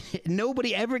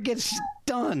nobody ever gets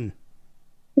done.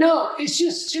 No, it's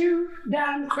just too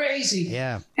damn crazy.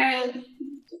 Yeah. And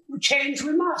change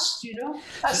we must,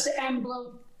 That's the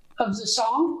emblem of the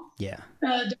song. Yeah.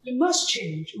 We must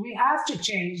change. We have to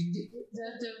change.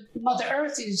 The Mother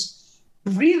Earth is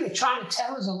really trying to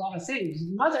tell us a lot of things.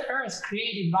 Mother Earth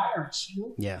created virus,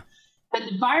 Yeah. And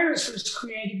the virus was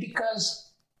created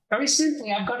because, very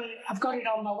simply, I've got it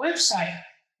on my website.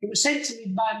 It was sent to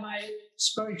me by my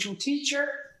spiritual teacher,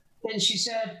 and she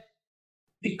said,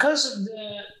 because of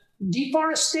the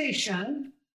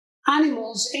deforestation,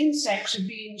 animals, insects are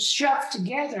being shoved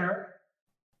together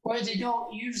where they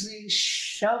don't usually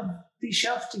be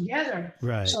shoved together.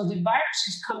 Right. So the virus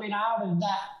is coming out of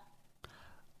that.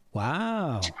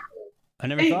 Wow. I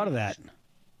never thought of that.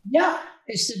 Yeah,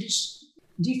 it's the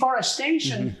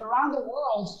deforestation around the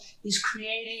world is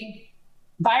creating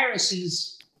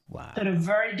viruses that are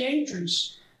very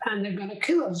dangerous, and they're going to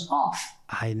kill us off.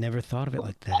 I never thought of it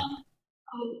like that.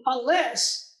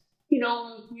 Unless,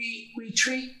 we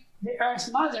treat the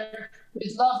Earth Mother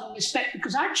with love and respect,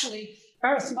 because actually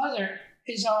Earth Mother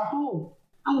is our home.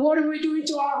 And what are we doing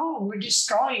to our home? We're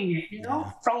destroying it,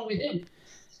 from within.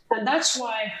 And that's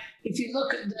why, if you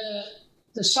look at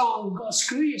the song "Go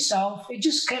Screw Yourself," it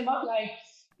just came up like,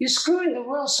 you're screwing the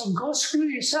world, so go screw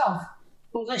yourself,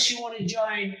 unless you want to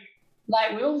join,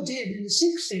 like we all did in the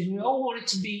 60s. We all wanted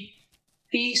to be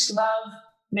peace, love,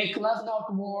 make love,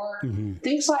 not war,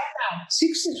 things like that.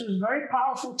 60s was a very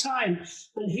powerful time.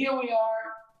 And here we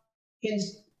are in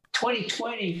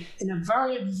 2020 in a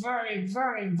very, very,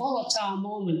 very volatile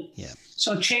moment. Yeah.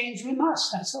 So change we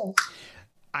must, that's all.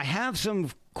 I have some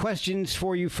questions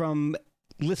for you from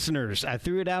listeners. I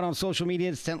threw it out on social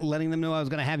media, letting them know I was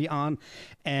going to have you on.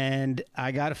 And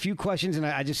I got a few questions, and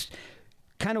I just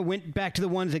kind of went back to the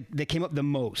ones that came up the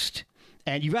most.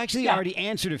 And you've actually already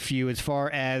answered a few, as far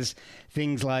as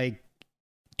things like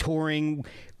touring,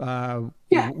 one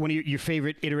of your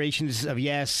favorite iterations of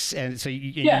Yes. And so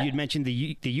you'd mentioned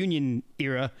the Union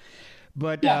era.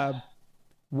 But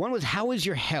one was, how is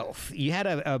your health? You had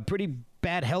a pretty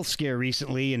bad health scare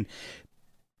recently, and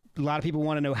a lot of people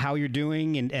want to know how you're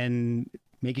doing and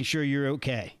making sure you're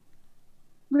okay.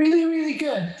 Really, really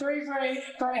good. Very, very,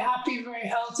 very happy, very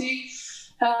healthy.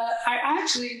 I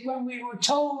actually, when we were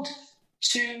told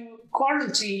to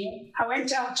quarantine, I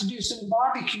went out to do some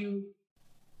barbecue,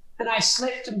 and I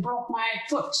slipped and broke my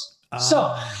foot. So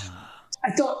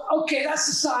I thought, okay, that's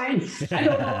a sign. I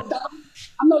don't know.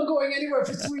 I'm not going anywhere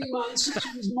for 3 months, which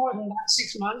was more than that,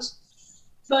 6 months.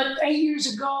 But 8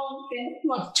 years ago, in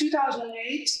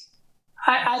 2008,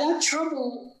 I had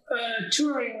trouble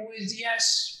touring with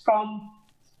Yes from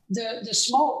the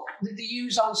smoke that they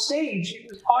use on stage. It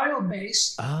was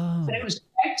oil-based, and it was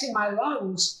affecting my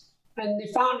lungs. And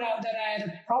they found out that I had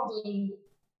a problem,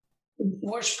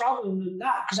 worse problem than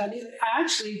that, because I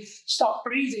actually stopped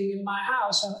breathing in my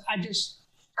house. I just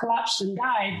collapsed and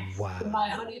died. Wow. And my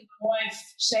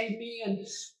wife saved me and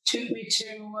took me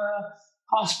to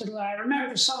hospital. I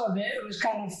remember some of it. It was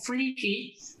kind of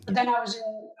freaky. But then I was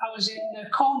in a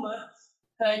coma,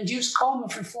 induced coma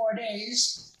for 4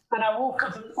 days. And I woke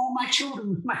up and all my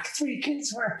children, my 3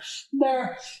 kids were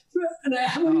there. And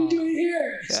what are you doing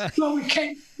here? Well, we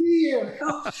can't see you.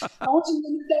 I wasn't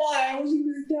going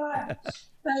to die.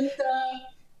 And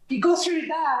you go through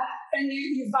that and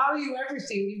you value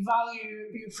everything. You value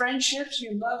your friendships,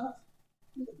 your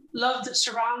love that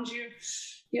surrounds you,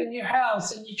 and your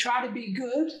health. And you try to be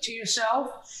good to yourself.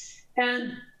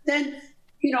 And then,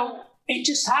 it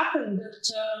just happened that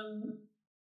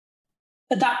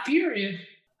at that period,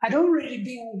 I'd already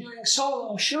been doing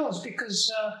solo shows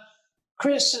because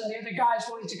Chris and the other guys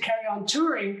wanted to carry on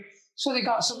touring, so they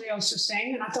got somebody else to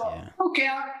sing. And I thought, okay,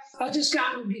 I'll just get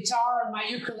on the guitar and my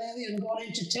ukulele and go and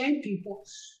entertain people.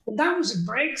 And that was a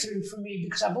breakthrough for me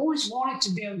because I've always wanted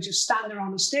to be able to just stand there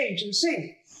on the stage and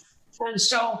sing. And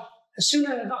so as soon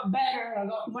as I got better, I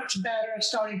got much better, I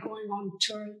started going on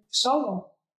tour solo.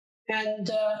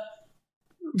 And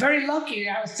very lucky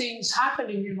how things happen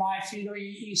in your life.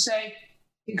 You say,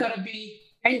 you got to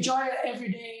enjoy it every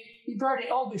day. You've heard it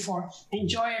all before.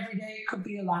 Enjoy every day. It could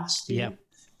be your last. Yeah.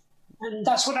 And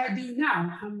that's what I do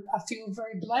now. I feel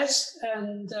very blessed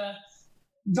and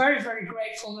very, very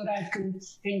grateful that I can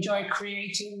enjoy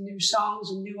creating new songs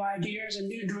and new ideas and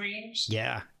new dreams.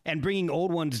 Yeah. And bringing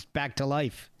old ones back to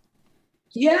life.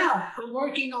 Yeah. I'm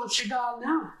working on Chagall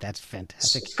now. That's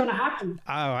fantastic. It's going to happen.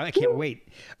 Oh, I can't wait.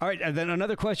 All right. And then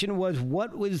another question was,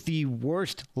 what was the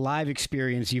worst live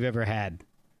experience you've ever had?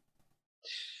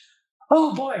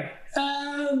 Oh boy.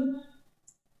 I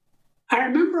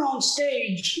remember on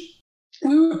stage,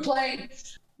 we were playing,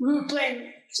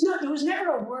 there was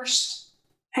never a worst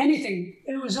anything.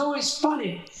 It was always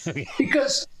funny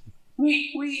because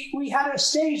we had a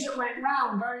stage that went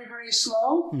round very, very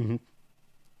slow. Mm-hmm.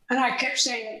 And I kept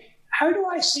saying, how do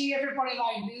I see everybody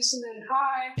like this? And then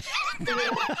hi.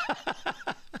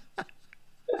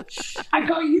 I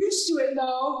got used to it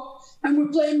though. And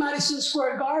we're playing Madison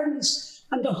Square Gardens.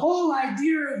 And the whole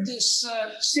idea of this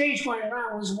stage going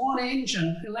around was one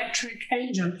engine, electric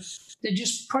engine, that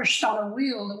just pushed on a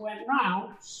wheel that went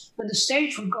round, and the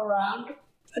stage would go round,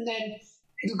 and then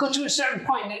it'll go to a certain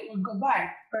point, and it would go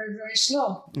back very, very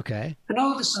slow. Okay. And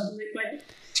all of a sudden it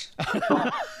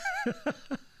went.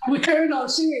 We carried on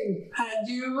singing, and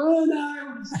you and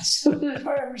I, that's what I've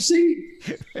ever seen.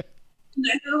 And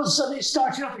then all of a sudden it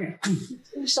started up again.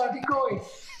 It started going.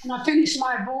 And I finished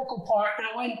my vocal part,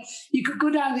 and you could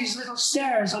go down these little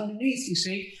stairs underneath, you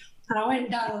see, and I went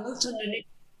down and looked underneath.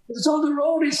 There's all the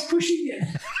roadies pushing you.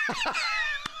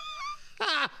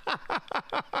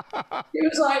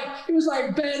 It was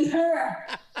like Ben Hur.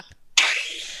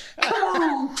 Come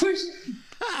on, push it.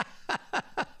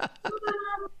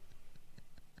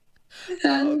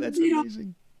 And, that's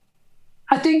amazing.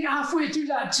 I think halfway through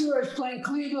that tour, I was playing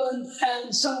Cleveland,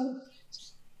 and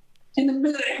in the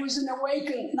middle, it was an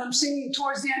Awaken, and I'm singing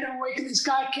towards the end of Awaken. This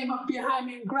guy came up behind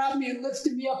me and grabbed me and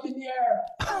lifted me up in the air.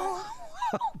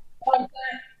 Like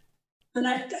that. And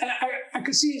I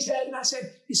could see his head, and I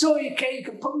said, "It's all okay, you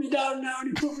can put me down now," and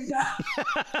he put me down.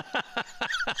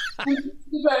 And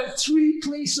about 3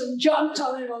 policemen jumped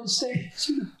on him on stage.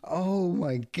 Oh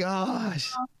my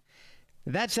gosh.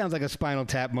 That sounds like a Spinal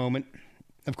Tap moment.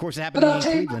 Of course, it happened in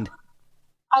Cleveland.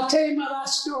 I'll tell you my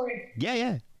last story.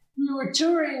 Yeah. We were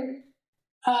touring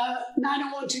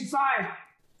 90125,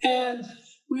 and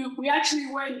we actually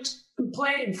went and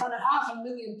played in front of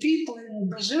 500,000 people in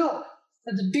Brazil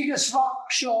at the biggest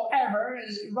rock show ever,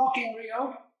 Rock in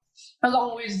Rio,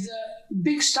 along with the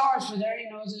big stars were there,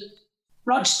 the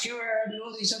Rod Stewart and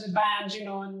all these other bands,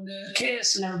 and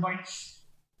Kiss and everybody.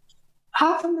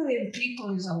 500,000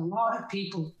 people is a lot of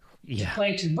people to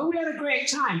play to, but we had a great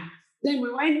time. Then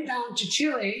we went down to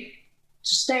Chile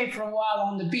to stay for a while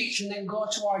on the beach and then go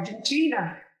to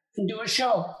Argentina and do a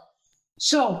show.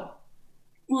 So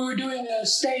we were doing a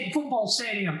football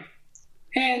stadium,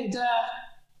 and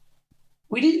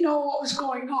we didn't know what was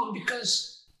going on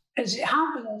because, as it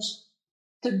happens,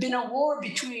 there'd been a war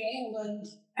between England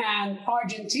and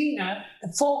Argentina,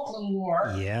 the Falkland War,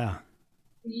 a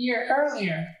year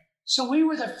earlier. So we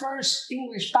were the first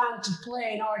English band to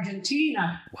play in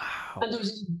Argentina. Wow. And there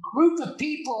was a group of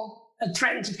people that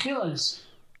threatened to kill us.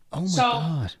 Oh, my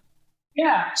God.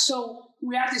 Yeah, so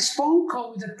we had this phone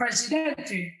call with the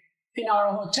Presidente in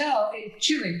our hotel in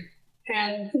Chile.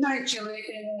 And not in Chile,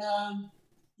 in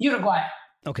Uruguay.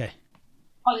 Okay.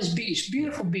 On this beach,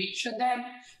 beautiful beach. And then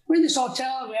we're in this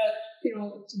hotel, we had,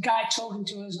 the guy talking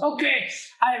to us. Okay,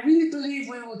 I really believe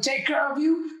we will take care of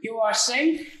you. You are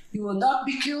safe. You will not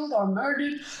be killed or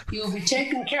murdered. You will be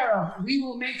taken care of. We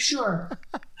will make sure.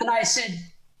 And I said,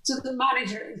 to the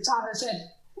manager at the time. I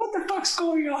said, "What the fuck's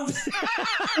going on?"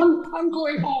 I'm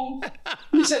going home.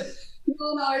 He said,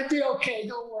 "No, it'll be okay.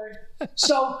 Don't worry."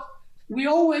 So we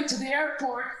all went to the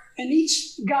airport, and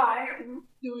each guy,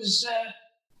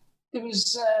 there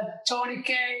was Tony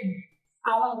Kaye,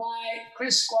 Alan White,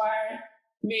 Chris Squire,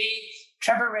 me,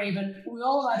 Trevor Rabin. We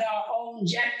all had our own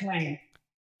jet plane.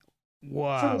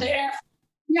 Wow. From the air.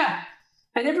 Yeah.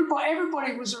 And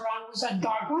everybody was had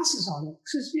dark glasses on,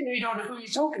 because you don't know who you're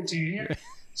talking to. You know?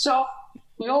 So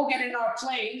we all get in our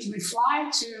planes, we fly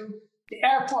to the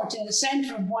airport in the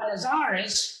center of Buenos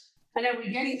Aires, and then we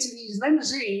get into these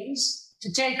limousines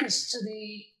to take us to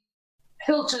the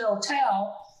Hilton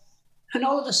Hotel, and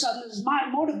all of a sudden there's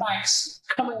motorbikes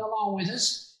coming along with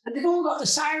us, and they've all got the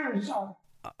sirens on.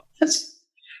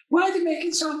 Why are they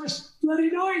making so much bloody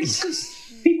noise?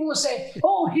 Because people will say,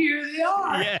 "Oh, here they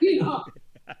are," you know.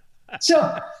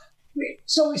 So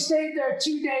we stayed there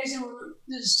 2 days, and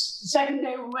the second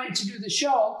day we went to do the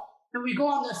show, and we go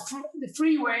on the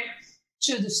freeway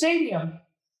to the stadium,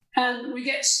 and we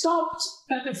get stopped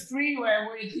at the freeway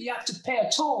where you have to pay a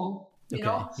toll, you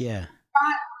know. Yeah. The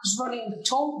guy who was running the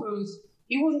toll booth,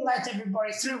 he wouldn't let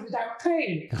everybody through without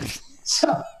paying.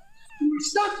 So we were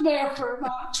stuck there for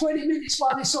about 20 minutes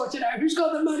while they sorted out who's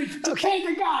got the money to pay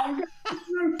the guy.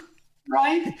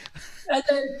 Right? And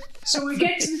then, so we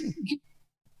get to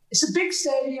it's a big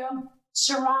stadium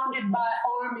surrounded by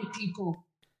army people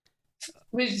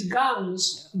with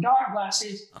guns, dark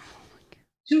glasses,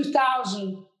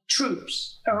 2,000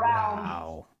 troops around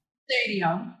the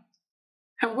stadium.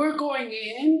 And we're going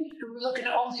in and we're looking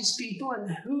at all these people and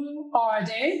who are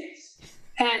they?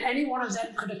 And any one of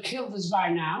them could have killed us by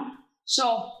now.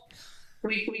 So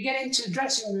we get into the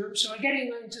dressing room. So we're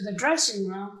getting into the dressing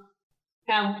room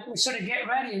and we sort of get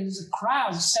ready, and there's a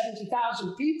crowd of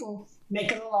 70,000 people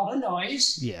making a lot of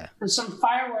noise. Yeah. And some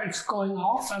fireworks going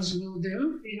off, as we'll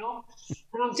do, you know.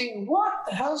 And I'm thinking, what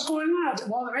the hell's going on?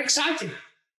 Well, they're excited.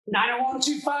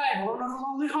 90125, Lord of the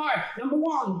Lonely Heart, number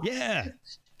 1. Yeah.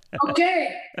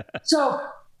 Okay. So,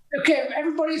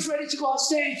 everybody's ready to go on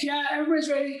stage. Yeah, everybody's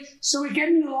ready. So we get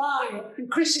in the line, and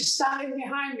Chris is standing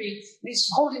behind me, and he's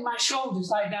holding my shoulders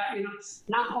like that, you know,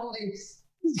 and I'm holding,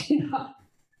 you know,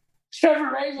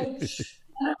 Trevor Rabin,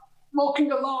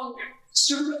 walking along,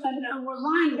 and we're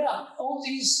lined up, all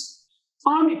these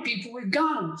army people with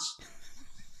guns.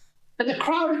 And the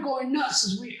crowd are going nuts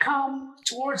as we come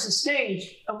towards the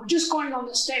stage, and we're just going on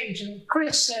the stage, and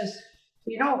Chris says,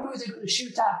 "You know who they're going to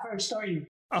shoot at first, don't you?"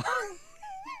 Oh.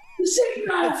 The singer.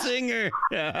 The singer.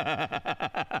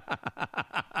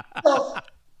 So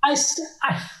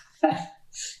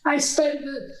I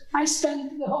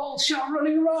spent the whole show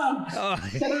running around. Oh.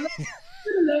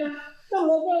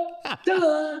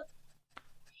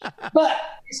 But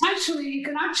it's actually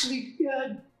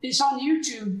it's on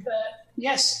YouTube.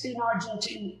 Yes, in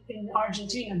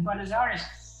Argentina, Buenos Aires,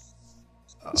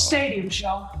 stadium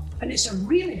show, and it's a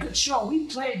really good show. We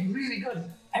played really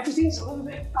good. Everything's a little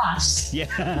bit fast. Yeah.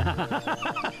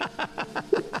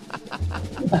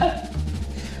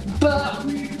 but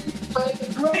we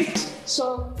played great.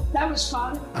 So that was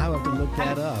fun. I'll have to look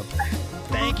that up.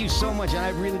 Thank you so much. I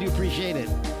really do appreciate it.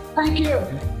 Thank you.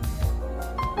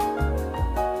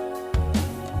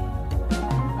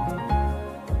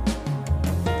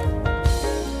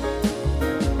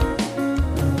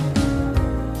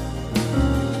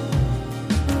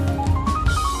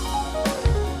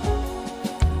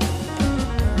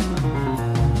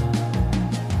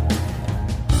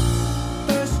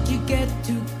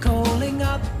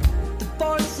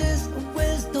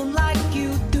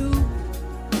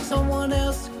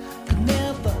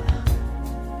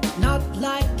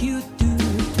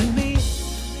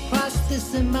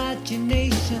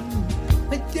 Imagination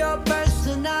with your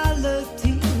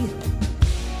personality.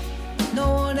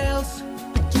 No one else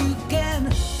but you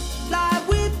can fly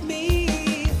with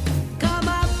me. Come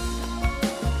up,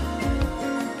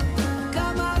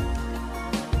 come up,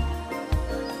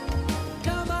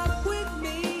 come up with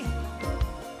me.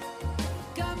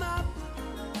 Come up,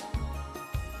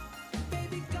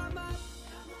 baby, come up.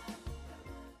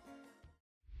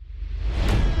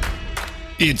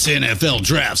 It's NFL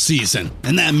draft season,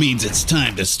 and that means it's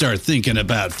time to start thinking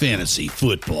about fantasy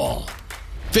football.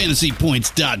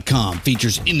 FantasyPoints.com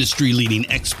features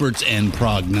industry-leading experts and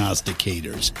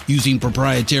prognosticators using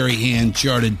proprietary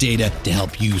hand-charted data to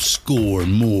help you score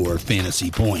more fantasy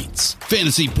points.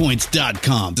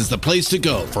 FantasyPoints.com is the place to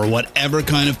go for whatever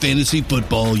kind of fantasy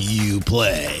football you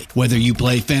play. Whether you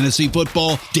play fantasy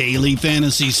football, daily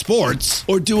fantasy sports,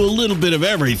 or do a little bit of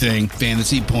everything,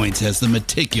 Fantasy Points has the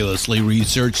meticulously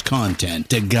researched content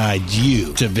to guide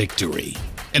you to victory.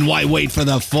 And why wait for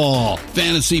the fall?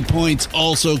 Fantasy Points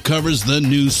also covers the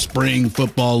new spring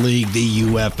football league, the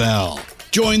UFL.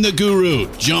 Join the guru,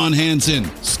 John Hansen,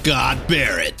 Scott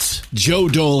Barrett, Joe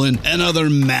Dolan, and other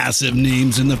massive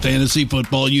names in the fantasy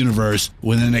football universe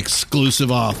with an exclusive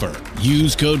offer.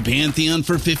 Use code Pantheon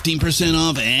for 15%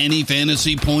 off any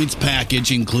Fantasy Points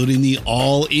package, including the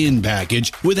all-in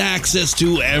package, with access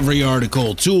to every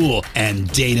article, tool, and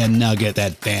data nugget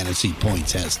that Fantasy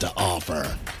Points has to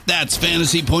offer. That's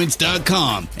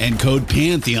fantasypoints.com and code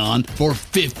Pantheon for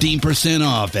 15%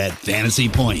 off at Fantasy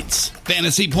Points.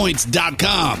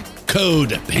 Fantasypoints.com,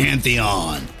 code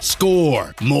Pantheon.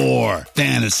 Score more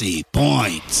fantasy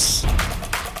points.